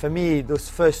 For me, those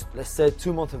first, let's say,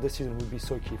 2 months of the season will be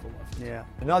so key for Watford. Yeah.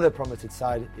 Another promoted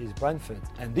side is Brentford,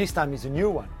 and this time is a new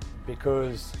one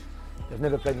because they've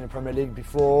never played in the Premier League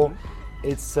before.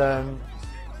 It's a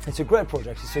great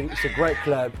project. It's a great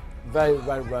club, very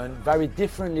well run, very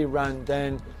differently run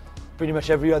than pretty much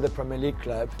every other Premier League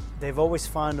club. They've always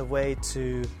found a way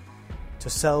to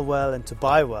sell well and to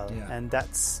buy well, and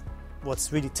that's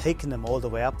what's really taken them all the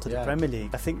way up to the Premier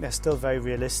League. I think they're still very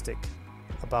realistic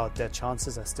about their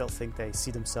chances. I still think they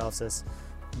see themselves as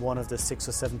one of the 6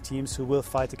 or 7 teams who will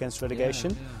fight against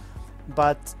relegation.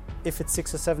 But if it's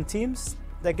 6 or 7 teams,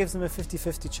 that gives them a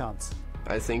 50-50 chance.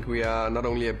 I think we are not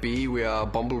only a bee, we are a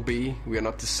bumblebee. We are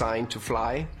not designed to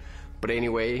fly. But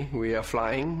anyway, we are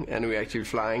flying, and we're actually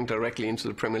flying directly into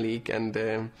the Premier League.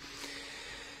 And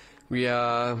we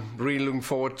are really looking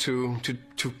forward to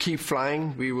keep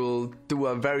flying. We will do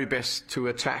our very best to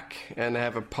attack and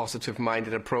have a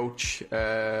positive-minded approach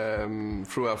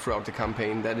throughout the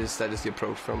campaign. That is the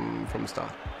approach from the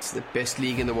start. It's the best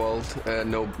league in the world,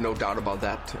 no doubt about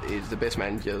that. It's the best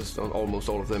managers, almost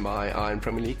all of them are in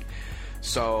Premier League.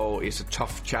 So it's a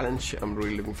tough challenge. I'm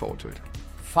really looking forward to it.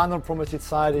 Final promoted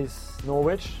side is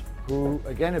Norwich, who,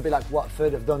 again, a bit like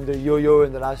Watford, have done the yo-yo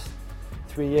in the last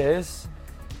 3 years.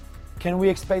 Can we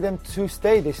expect them to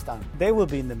stay this time? They will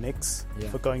be in the mix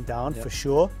for going down, for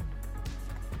sure.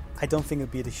 I don't think it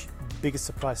would be the biggest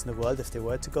surprise in the world if they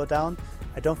were to go down.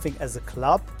 I don't think as a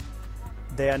club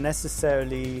they are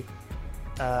necessarily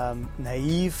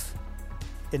naive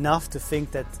enough to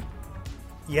think that,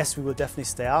 yes, we will definitely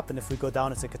stay up, and if we go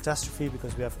down it's a catastrophe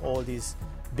because we have all these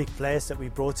big players that we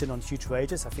brought in on huge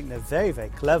wages. I think they're very, very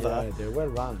clever. Yeah, they're well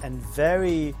run. And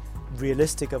very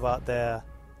realistic about their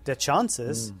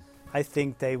chances. I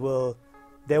think they will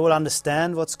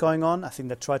understand what's going on. I think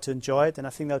they'll try to enjoy it, and I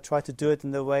think they'll try to do it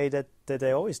in the way that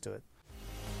they always do it.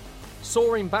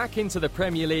 Soaring back into the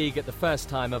Premier League at the first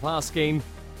time of asking,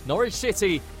 Norwich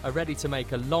City are ready to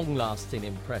make a long-lasting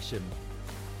impression.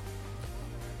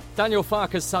 Daniel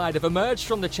Farke's side have emerged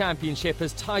from the Championship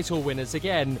as title winners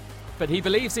again, but he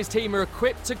believes his team are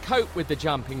equipped to cope with the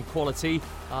jump in quality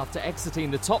after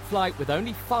exiting the top flight with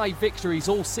only 5 victories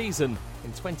all season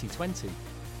in 2020.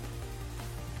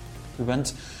 We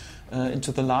went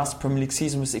into the last Premier League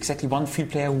season with exactly one field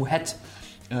player who had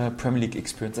Premier League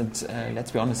experience, and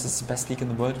let's be honest, it's the best league in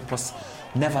the world. It was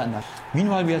never enough.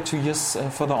 Meanwhile, we are 2 years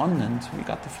further on, and we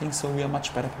got the feeling so we are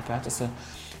much better prepared as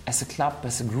a club,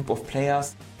 as a group of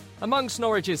players. Amongst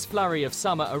Norwich's flurry of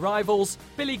summer arrivals,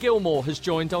 Billy Gilmour has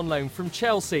joined on loan from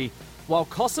Chelsea, while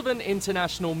Kosovan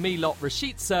international Milot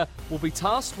Rashica will be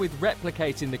tasked with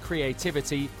replicating the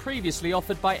creativity previously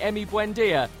offered by Emi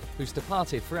Buendia, who's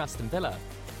departed for Aston Villa.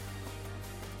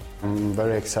 I'm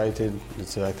very excited.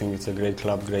 I think it's a great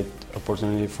club, great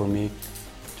opportunity for me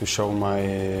to show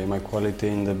my quality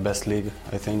in the best league,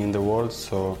 I think, in the world.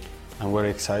 So I'm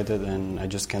very excited, and I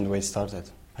just can't wait to start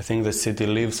it. I think the city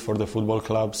lives for the football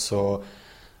club, so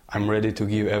I'm ready to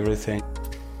give everything.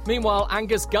 Meanwhile,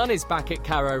 Angus Gunn is back at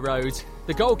Carrow Road.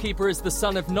 The goalkeeper is the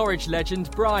son of Norwich legend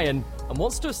Brian and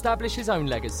wants to establish his own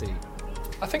legacy.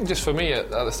 I think just for me, at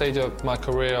the stage of my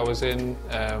career I was in,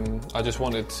 I just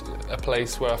wanted a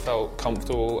place where I felt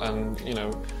comfortable and,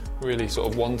 really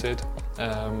sort of wanted.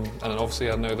 And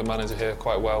obviously I know the manager here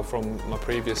quite well from my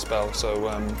previous spell, so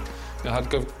I had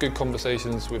good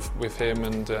conversations with him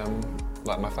and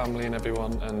like my family and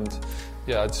everyone, and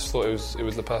I just thought it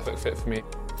was the perfect fit for me.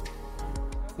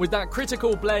 With that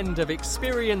critical blend of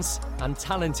experience and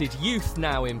talented youth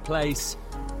now in place,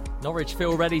 Norwich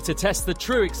feel ready to test the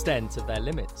true extent of their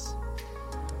limits.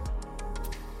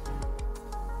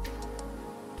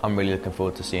 I'm really looking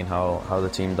forward to seeing how the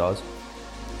team does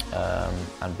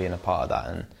and being a part of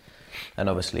that, and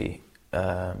obviously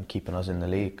keeping us in the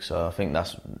league. So I think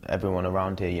that's everyone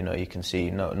around here, you can see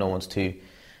no one's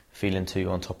feeling too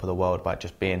on top of the world by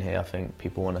just being here. I think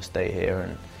people want to stay here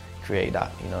and create that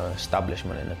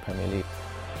establishment in the Premier League.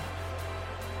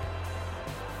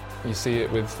 You see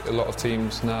it with a lot of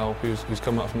teams now who's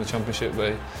come up from the Championship.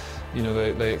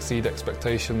 They exceed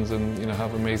expectations and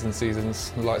have amazing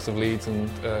seasons. The likes of Leeds and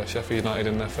Sheffield United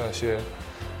in their first year.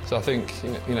 So I think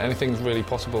anything's really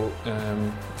possible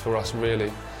for us,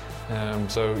 really.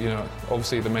 So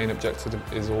obviously the main objective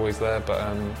is always there,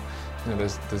 but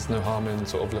there's no harm in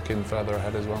sort of looking further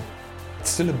ahead as well. It's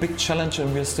still a big challenge,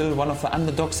 and we're still one of the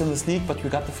underdogs in this league, but we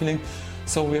got the feeling,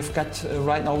 so we've got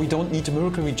right now we don't need a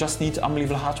miracle, we just need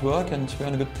unbelievable hard work, and we're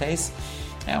in a good place.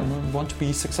 And we want to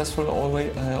be successful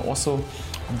always, also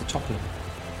on the top level.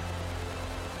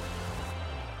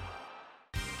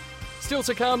 Still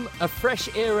to come, a fresh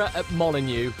era at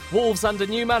Molineux, Wolves under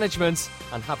new management,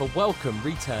 and have a welcome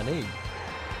returnee.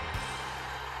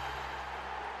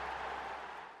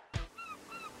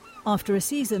 After a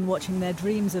season watching their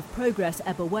dreams of progress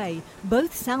ebb away,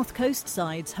 both South Coast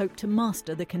sides hope to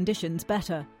master the conditions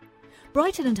better.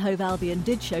 Brighton and Hove Albion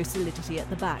did show solidity at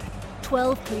the back,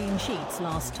 12 clean sheets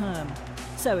last term.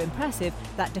 So impressive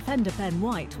that defender Ben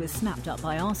White was snapped up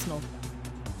by Arsenal.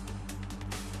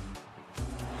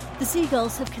 The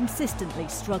Seagulls have consistently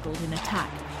struggled in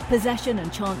attack, possession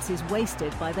and chances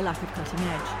wasted by the lack of cutting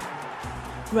edge.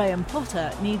 Graham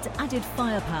Potter needs added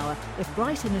firepower if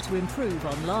Brighton are to improve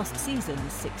on last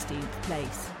season's 16th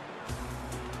place.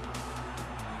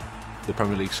 the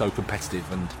Premier League so competitive,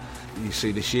 and you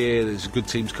see this year there's good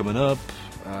teams coming up,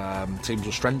 teams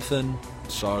will strengthen,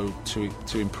 so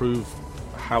to improve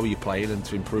how you're playing and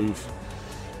to improve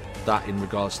that in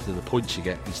regards to the points you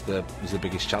get is the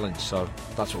biggest challenge. So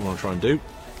that's what we want to try and do.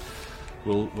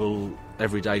 We'll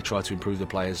every day try to improve the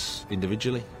players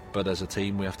individually, but as a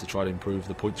team we have to try to improve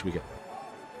the points we get.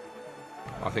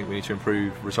 I think we need to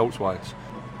improve results-wise,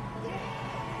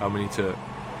 and we need to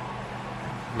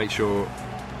make sure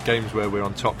games where we're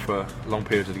on top for long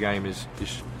periods of the game is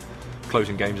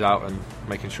closing games out and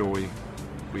making sure we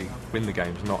win the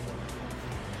games, not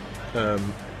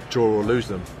draw or lose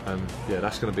them. And yeah,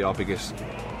 that's going to be our biggest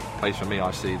place for me.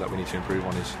 I see that we need to improve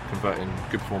on is converting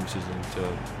good performances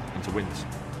into wins,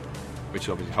 which is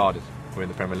obviously harder. We're in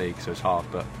the Premier League, so it's hard,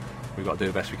 but we've got to do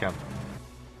the best we can.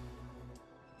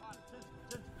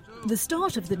 The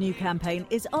start of the new campaign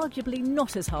is arguably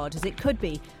not as hard as it could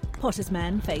be. Potter's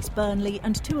men face Burnley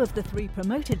and 2 of the 3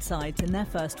 promoted sides in their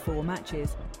first 4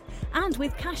 matches. And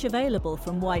with cash available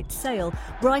from White's sale,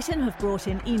 Brighton have brought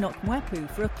in Enoch Mwepu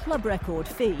for a club record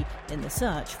fee in the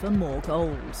search for more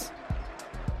goals.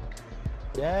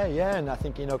 Yeah, and I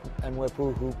think Enoch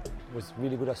Mwepu, who was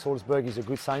really good at Salzburg, is a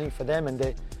good signing for them, and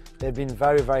they've been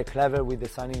very, very clever with the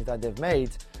signings that they've made.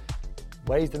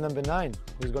 Where is the number 9?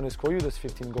 Who's going to score you those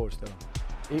 15 goals, though?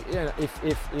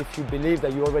 If you believe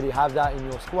that you already have that in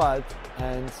your squad,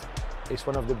 and it's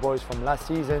one of the boys from last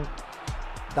season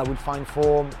that will find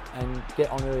form and get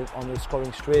on a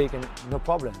scoring streak, and no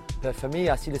problem. But for me,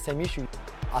 I see the same issue.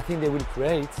 I think they will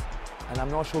create, and I'm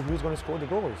not sure who's going to score the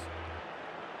goals.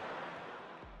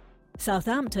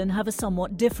 Southampton have a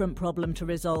somewhat different problem to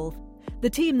resolve. The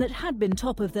team that had been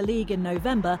top of the league in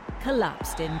November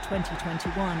collapsed in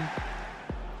 2021.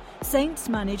 Saints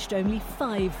managed only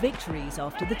 5 victories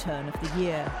after the turn of the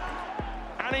year.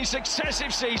 And in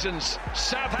successive seasons,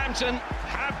 Southampton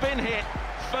have been hit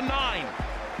for 9.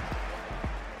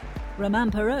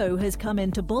 Romain Perraud has come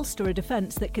in to bolster a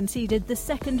defence that conceded the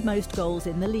 2nd most goals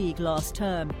in the league last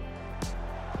term.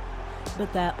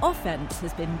 But their offence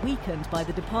has been weakened by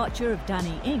the departure of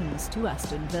Danny Ings to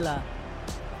Aston Villa.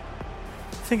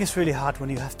 I think it's really hard when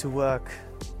you have to work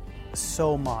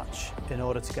so much in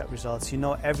order to get results. You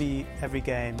know every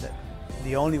game that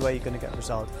the only way you're going to get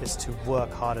results is to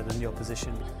work harder than your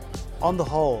opposition. On the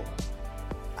whole,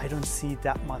 I don't see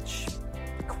that much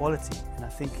quality, and I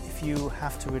think if you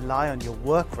have to rely on your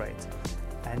work rate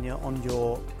and on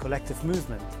your collective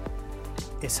movement,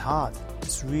 it's hard.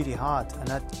 It's really hard,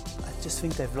 and I just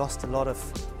think they've lost a lot of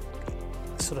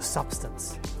sort of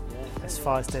substance as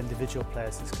far as the individual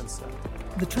players is concerned.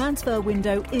 The transfer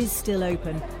window is still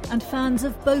open, and fans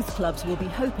of both clubs will be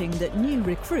hoping that new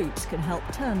recruits can help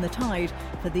turn the tide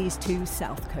for these 2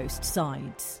 South Coast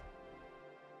sides.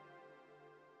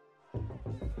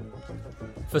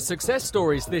 For success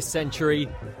stories this century,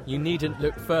 you needn't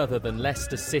look further than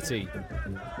Leicester City.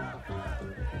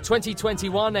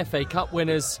 2021 FA Cup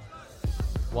winners,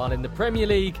 while in the Premier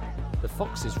League, the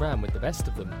Foxes ran with the best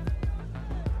of them.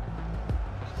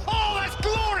 Oh, that's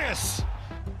glorious!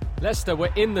 Leicester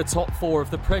were in the top 4 of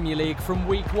the Premier League from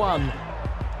week 1.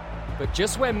 But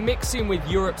just when mixing with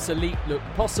Europe's elite looked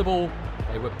possible,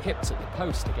 they were pipped at the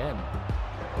post again.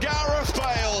 Gareth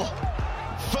Bale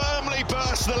firmly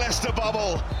burst the Leicester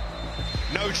bubble.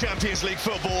 No Champions League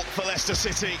football for Leicester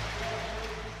City.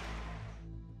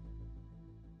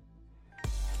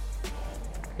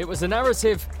 It was a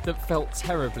narrative that felt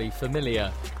terribly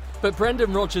familiar. But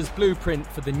Brendan Rodgers' blueprint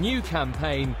for the new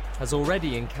campaign has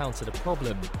already encountered a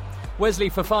problem.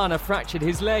 Wesley Fofana fractured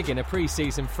his leg in a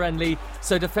pre-season friendly,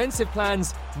 so defensive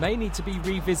plans may need to be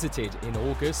revisited in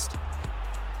August.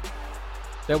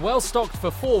 They're well stocked for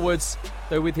forwards,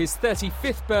 though with his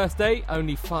 35th birthday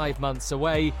only 5 months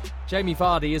away, Jamie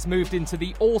Vardy has moved into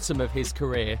the autumn of his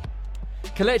career.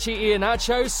 Kelechi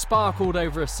Iheanacho sparkled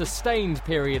over a sustained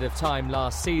period of time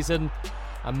last season,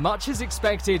 and much is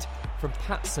expected from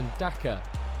Patson Daka.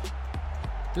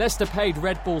 Leicester paid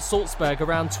Red Bull Salzburg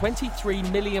around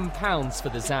 £23 million for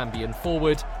the Zambian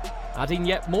forward, adding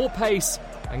yet more pace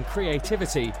and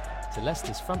creativity to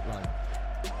Leicester's frontline.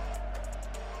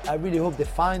 I really hope they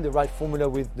find the right formula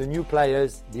with the new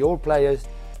players, the old players,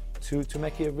 to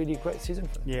make it a really great season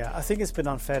for them. Yeah, I think it's been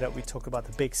unfair that we talk about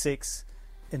the big 6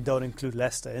 and don't include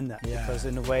Leicester in that, because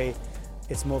in a way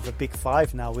it's more of a big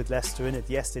 5 now with Leicester in it.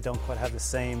 Yes, they don't quite have the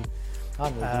same...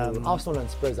 Arsenal and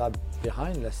Spurs are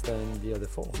behind Leicester in the other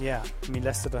 4. Yeah, I mean,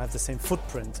 Leicester don't have the same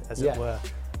footprint, as it were,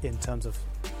 in terms of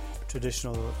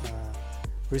traditional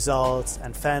results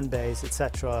and fan base,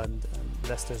 etc. And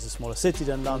Leicester is a smaller city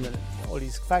than London, and all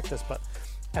these factors. But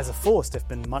as a force, they've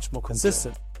been much more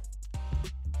consistent.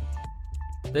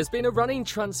 There's been a running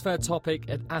transfer topic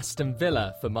at Aston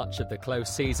Villa for much of the close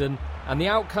season, and the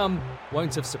outcome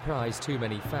won't have surprised too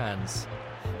many fans.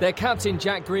 Their captain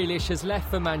Jack Grealish has left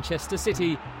for Manchester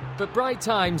City, but bright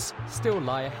times still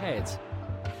lie ahead.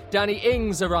 Danny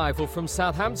Ings' arrival from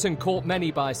Southampton caught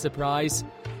many by surprise.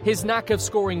 His knack of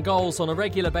scoring goals on a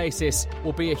regular basis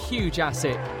will be a huge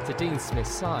asset to Dean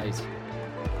Smith's side.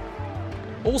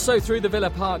 Also through the Villa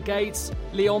Park gates,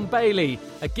 Leon Bailey,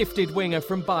 a gifted winger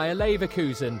from Bayer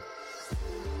Leverkusen.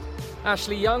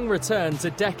 Ashley Young returns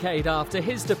a decade after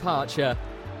his departure,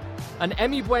 and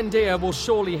Emi Buendia will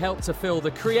surely help to fill the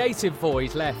creative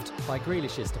void left by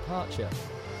Grealish's departure.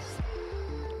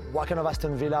 What kind of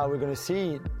Aston Villa are we going to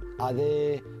see? Are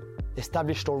they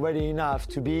established already enough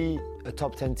to be a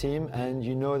top 10 team, and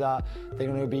you know that they're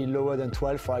going to be lower than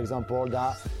 12, for example,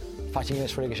 that fighting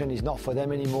against relegation is not for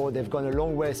them anymore. They've gone a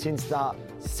long way since that,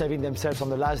 saving themselves on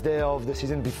the last day of the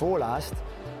season before last,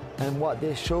 and what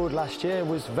they showed last year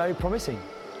was very promising.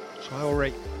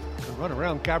 Traoré can run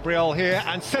around Gabriel here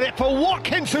and set it for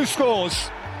Watkins, who scores.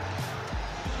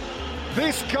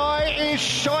 This guy is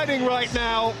shining right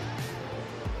now.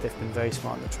 They've been very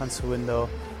smart in the transfer window.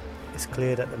 It's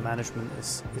clear that the management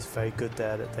is very good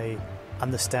there, that they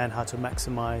understand how to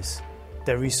maximise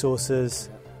their resources,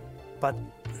 but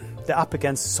they're up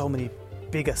against so many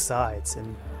bigger sides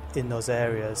in those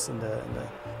areas, in the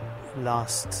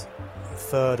last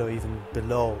third or even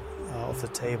below of the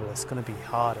table. It's going to be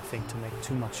hard, I think, to make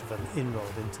too much of an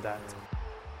inroad into that.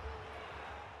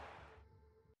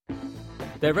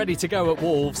 They're ready to go at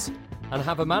Wolves and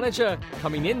have a manager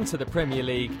coming into the Premier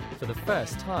League for the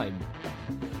first time.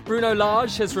 Bruno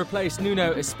Lage has replaced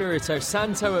Nuno Espirito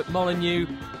Santo at Molineux,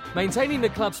 maintaining the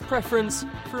club's preference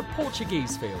for a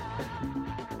Portuguese feel.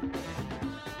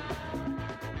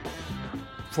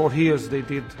 4 years they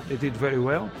did very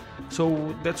well,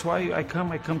 so that's why I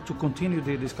come to continue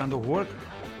this kind of work,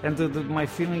 and my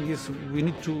feeling is we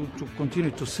need to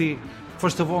continue to see,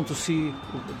 first of all, to see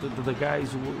the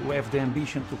guys who have the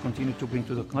ambition to continue to bring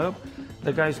to the club,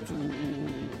 the guys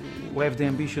who have the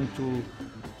ambition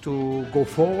to go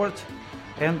forward,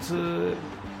 and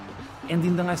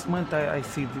in the last month I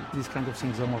see these kind of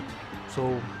things a lot.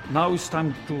 So now it's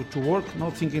time to work,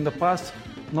 not thinking in the past,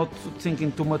 not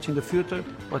thinking too much in the future,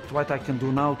 but what I can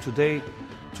do now today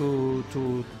to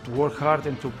work hard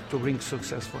and to bring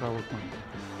success for our club.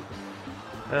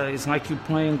 It's like you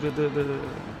playing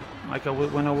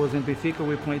when I was in Benfica,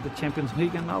 we played the Champions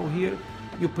League, and now here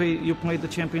you play the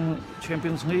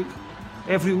Champions League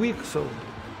every week. So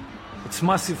it's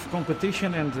massive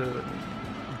competition and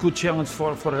good challenge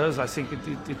for us. I think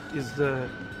it is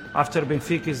after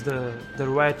Benfica is the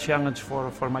right challenge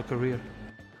for my career.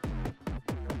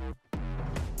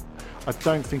 I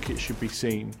don't think it should be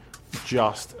seen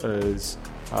just as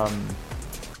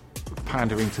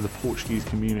pandering to the Portuguese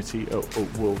community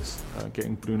at Wolves,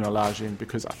 getting Bruno Lage in,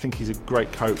 because I think he's a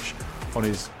great coach on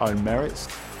his own merits.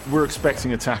 We're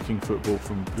expecting attacking football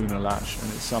from Bruno Lage,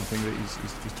 and it's something that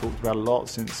he's talked about a lot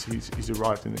since he's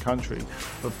arrived in the country.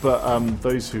 But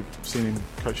those who've seen him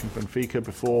coaching Benfica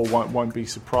before won't be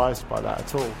surprised by that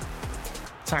at all.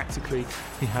 Tactically,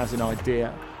 he has an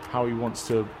idea how he wants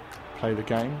to play the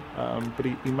game, but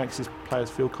he makes his players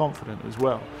feel confident as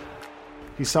well.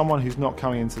 He's someone who's not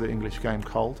coming into the English game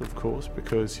cold, of course,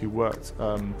 because he worked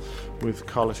with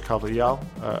Carlos Carvalhal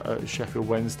at Sheffield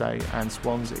Wednesday and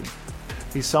Swansea.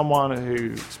 He's someone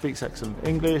who speaks excellent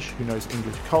English, who knows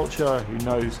English culture, who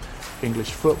knows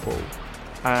English football,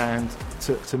 and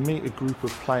to meet a group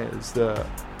of players that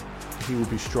he will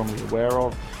be strongly aware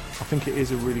of, I think it is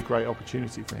a really great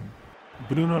opportunity for him.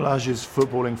 Bruno Lage's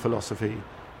footballing philosophy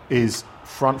is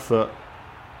front foot,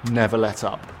 never let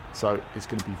up. So it's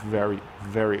going to be very,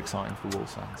 very exciting for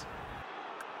Wolves fans.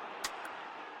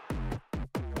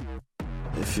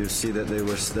 If you see that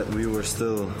we were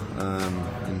still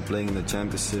playing in the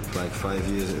championship like 5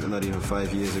 years, not even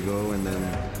 5 years ago, and then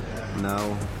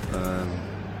now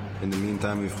in the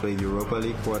meantime we've played Europa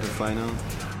League quarter-final.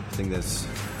 I think that's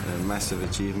a massive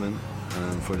achievement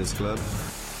for this club.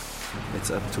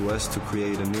 It's up to us to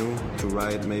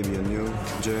write maybe a new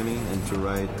journey and to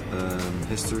write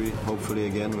history, hopefully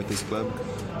again with this club.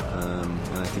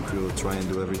 And I think we will try and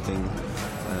do everything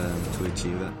to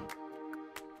achieve that.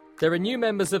 There are new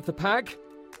members of the pack: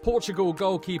 Portugal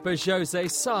goalkeeper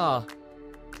José Sá,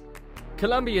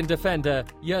 Colombian defender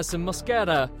Yerson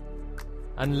Mosquera,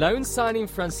 and loan signing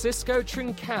Francisco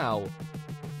Trincao,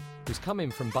 who's coming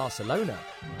from Barcelona.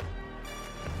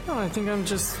 No, I think I'm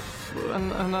just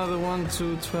another one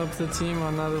to help the team,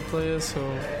 another player, so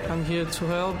I'm here to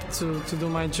help, to do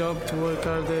my job, to work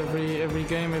hard every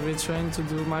game, every train, to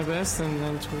do my best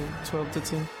and to help the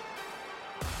team.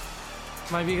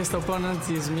 My biggest opponent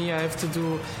is me. I have to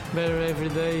do better every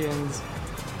day, and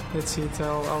that's it.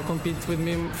 I'll compete with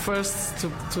me first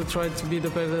to try to be the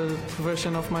better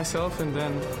version of myself, and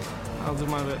then I'll do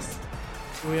my best.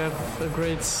 We have a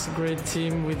great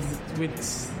team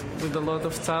with a lot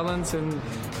of talent and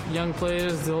young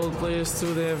players, the old players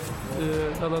too. They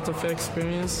have a lot of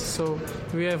experience, so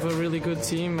we have a really good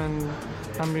team, and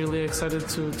I'm really excited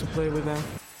to play with them.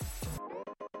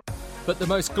 But the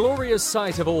most glorious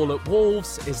sight of all at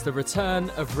Wolves is the return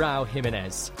of Raúl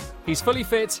Jiménez. He's fully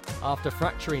fit after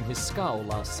fracturing his skull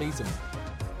last season.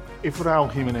 If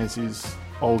Raúl Jiménez is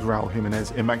old Raúl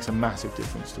Jiménez, it makes a massive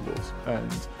difference to Wolves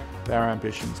and their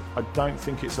ambitions. I don't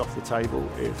think it's off the table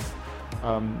if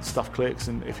stuff clicks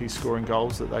and if he's scoring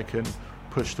goals that they can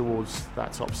push towards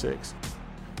that top six.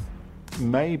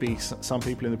 Maybe some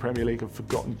people in the Premier League have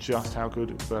forgotten just how good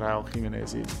Raúl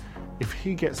Jiménez is. If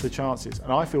he gets the chances,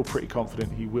 and I feel pretty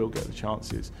confident he will get the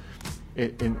chances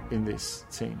in this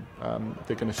team.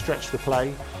 They're going to stretch the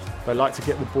play. They like to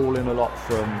get the ball in a lot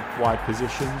from wide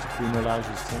positions, Bruno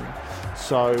Lage's team.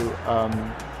 So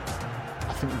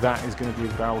I think that is going to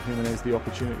give Raúl Jiménez the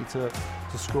opportunity to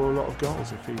score a lot of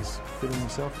goals if he's feeling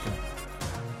himself again.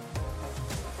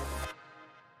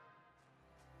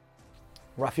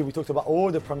 Rafi, we talked about all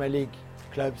the Premier League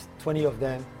clubs, 20 of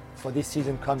them for this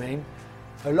season coming.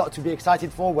 A lot to be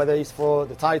excited for, whether it's for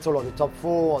the title or the top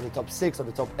 4 or the top 6 or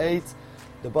the top 8,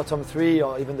 the bottom 3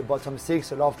 or even the bottom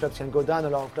 6. A lot of clubs can go down, a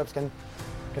lot of clubs can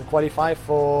qualify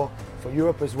for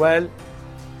Europe as well.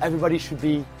 Everybody should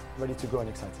be ready to go and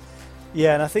excited.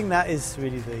 Yeah, and I think that is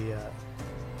really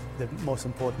the most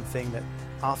important thing, that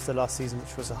after last season,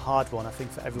 which was a hard one, I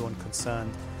think for everyone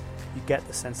concerned, you get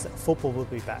the sense that football will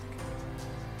be back.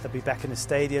 They'll be back in the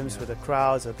stadiums with the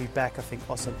crowds. They'll be back, I think,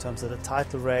 also in terms of the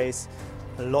title race.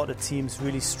 A lot of teams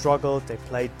really struggled. They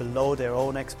played below their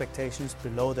own expectations,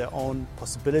 below their own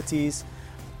possibilities.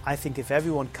 I think if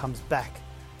everyone comes back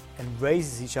and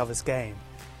raises each other's game,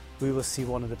 we will see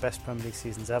one of the best Premier League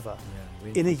seasons ever. Yeah,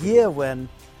 really. In a year when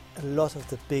a lot of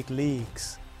the big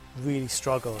leagues really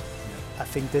struggle, I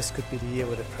think this could be the year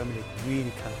where the Premier League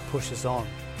really kind of pushes on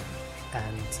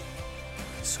and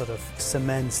sort of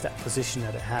cements that position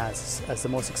that it has as the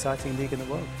most exciting league in the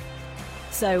world.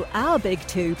 So our Big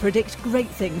Two predict great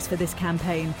things for this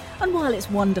campaign. And while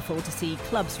it's wonderful to see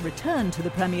clubs return to the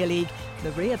Premier League,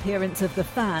 the reappearance of the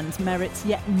fans merits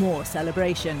yet more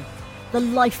celebration. The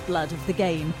lifeblood of the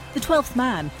game, the 12th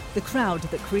man, the crowd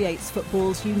that creates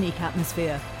football's unique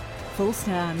atmosphere. Full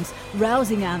stands,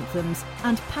 rousing anthems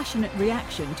and passionate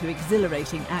reaction to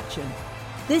exhilarating action.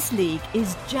 This league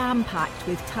is jam-packed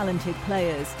with talented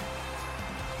players,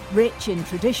 rich in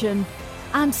tradition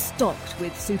and stocked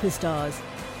with superstars.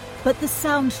 But the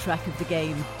soundtrack of the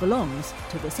game belongs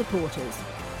to the supporters.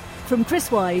 From Chris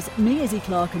Wise, me, Izzy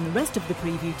Clark and the rest of the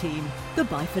preview team,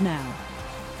 goodbye for now.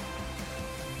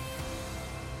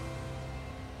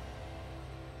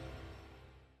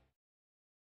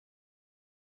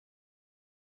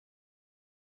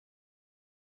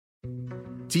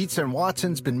 Dietz &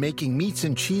 Watson's been making meats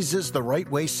and cheeses the right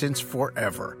way since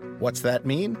forever. What's that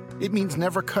mean? It means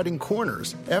never cutting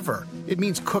corners, ever. It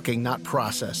means cooking, not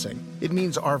processing. It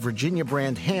means our Virginia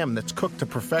brand ham that's cooked to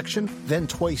perfection, then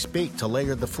twice baked to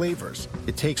layer the flavors.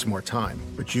 It takes more time,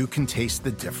 but you can taste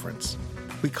the difference.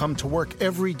 We come to work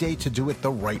every day to do it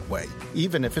the right way,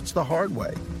 even if it's the hard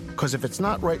way. Because if it's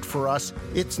not right for us,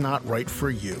 it's not right for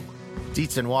you.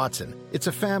 Dietz & Watson, it's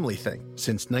a family thing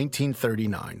since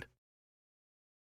 1939.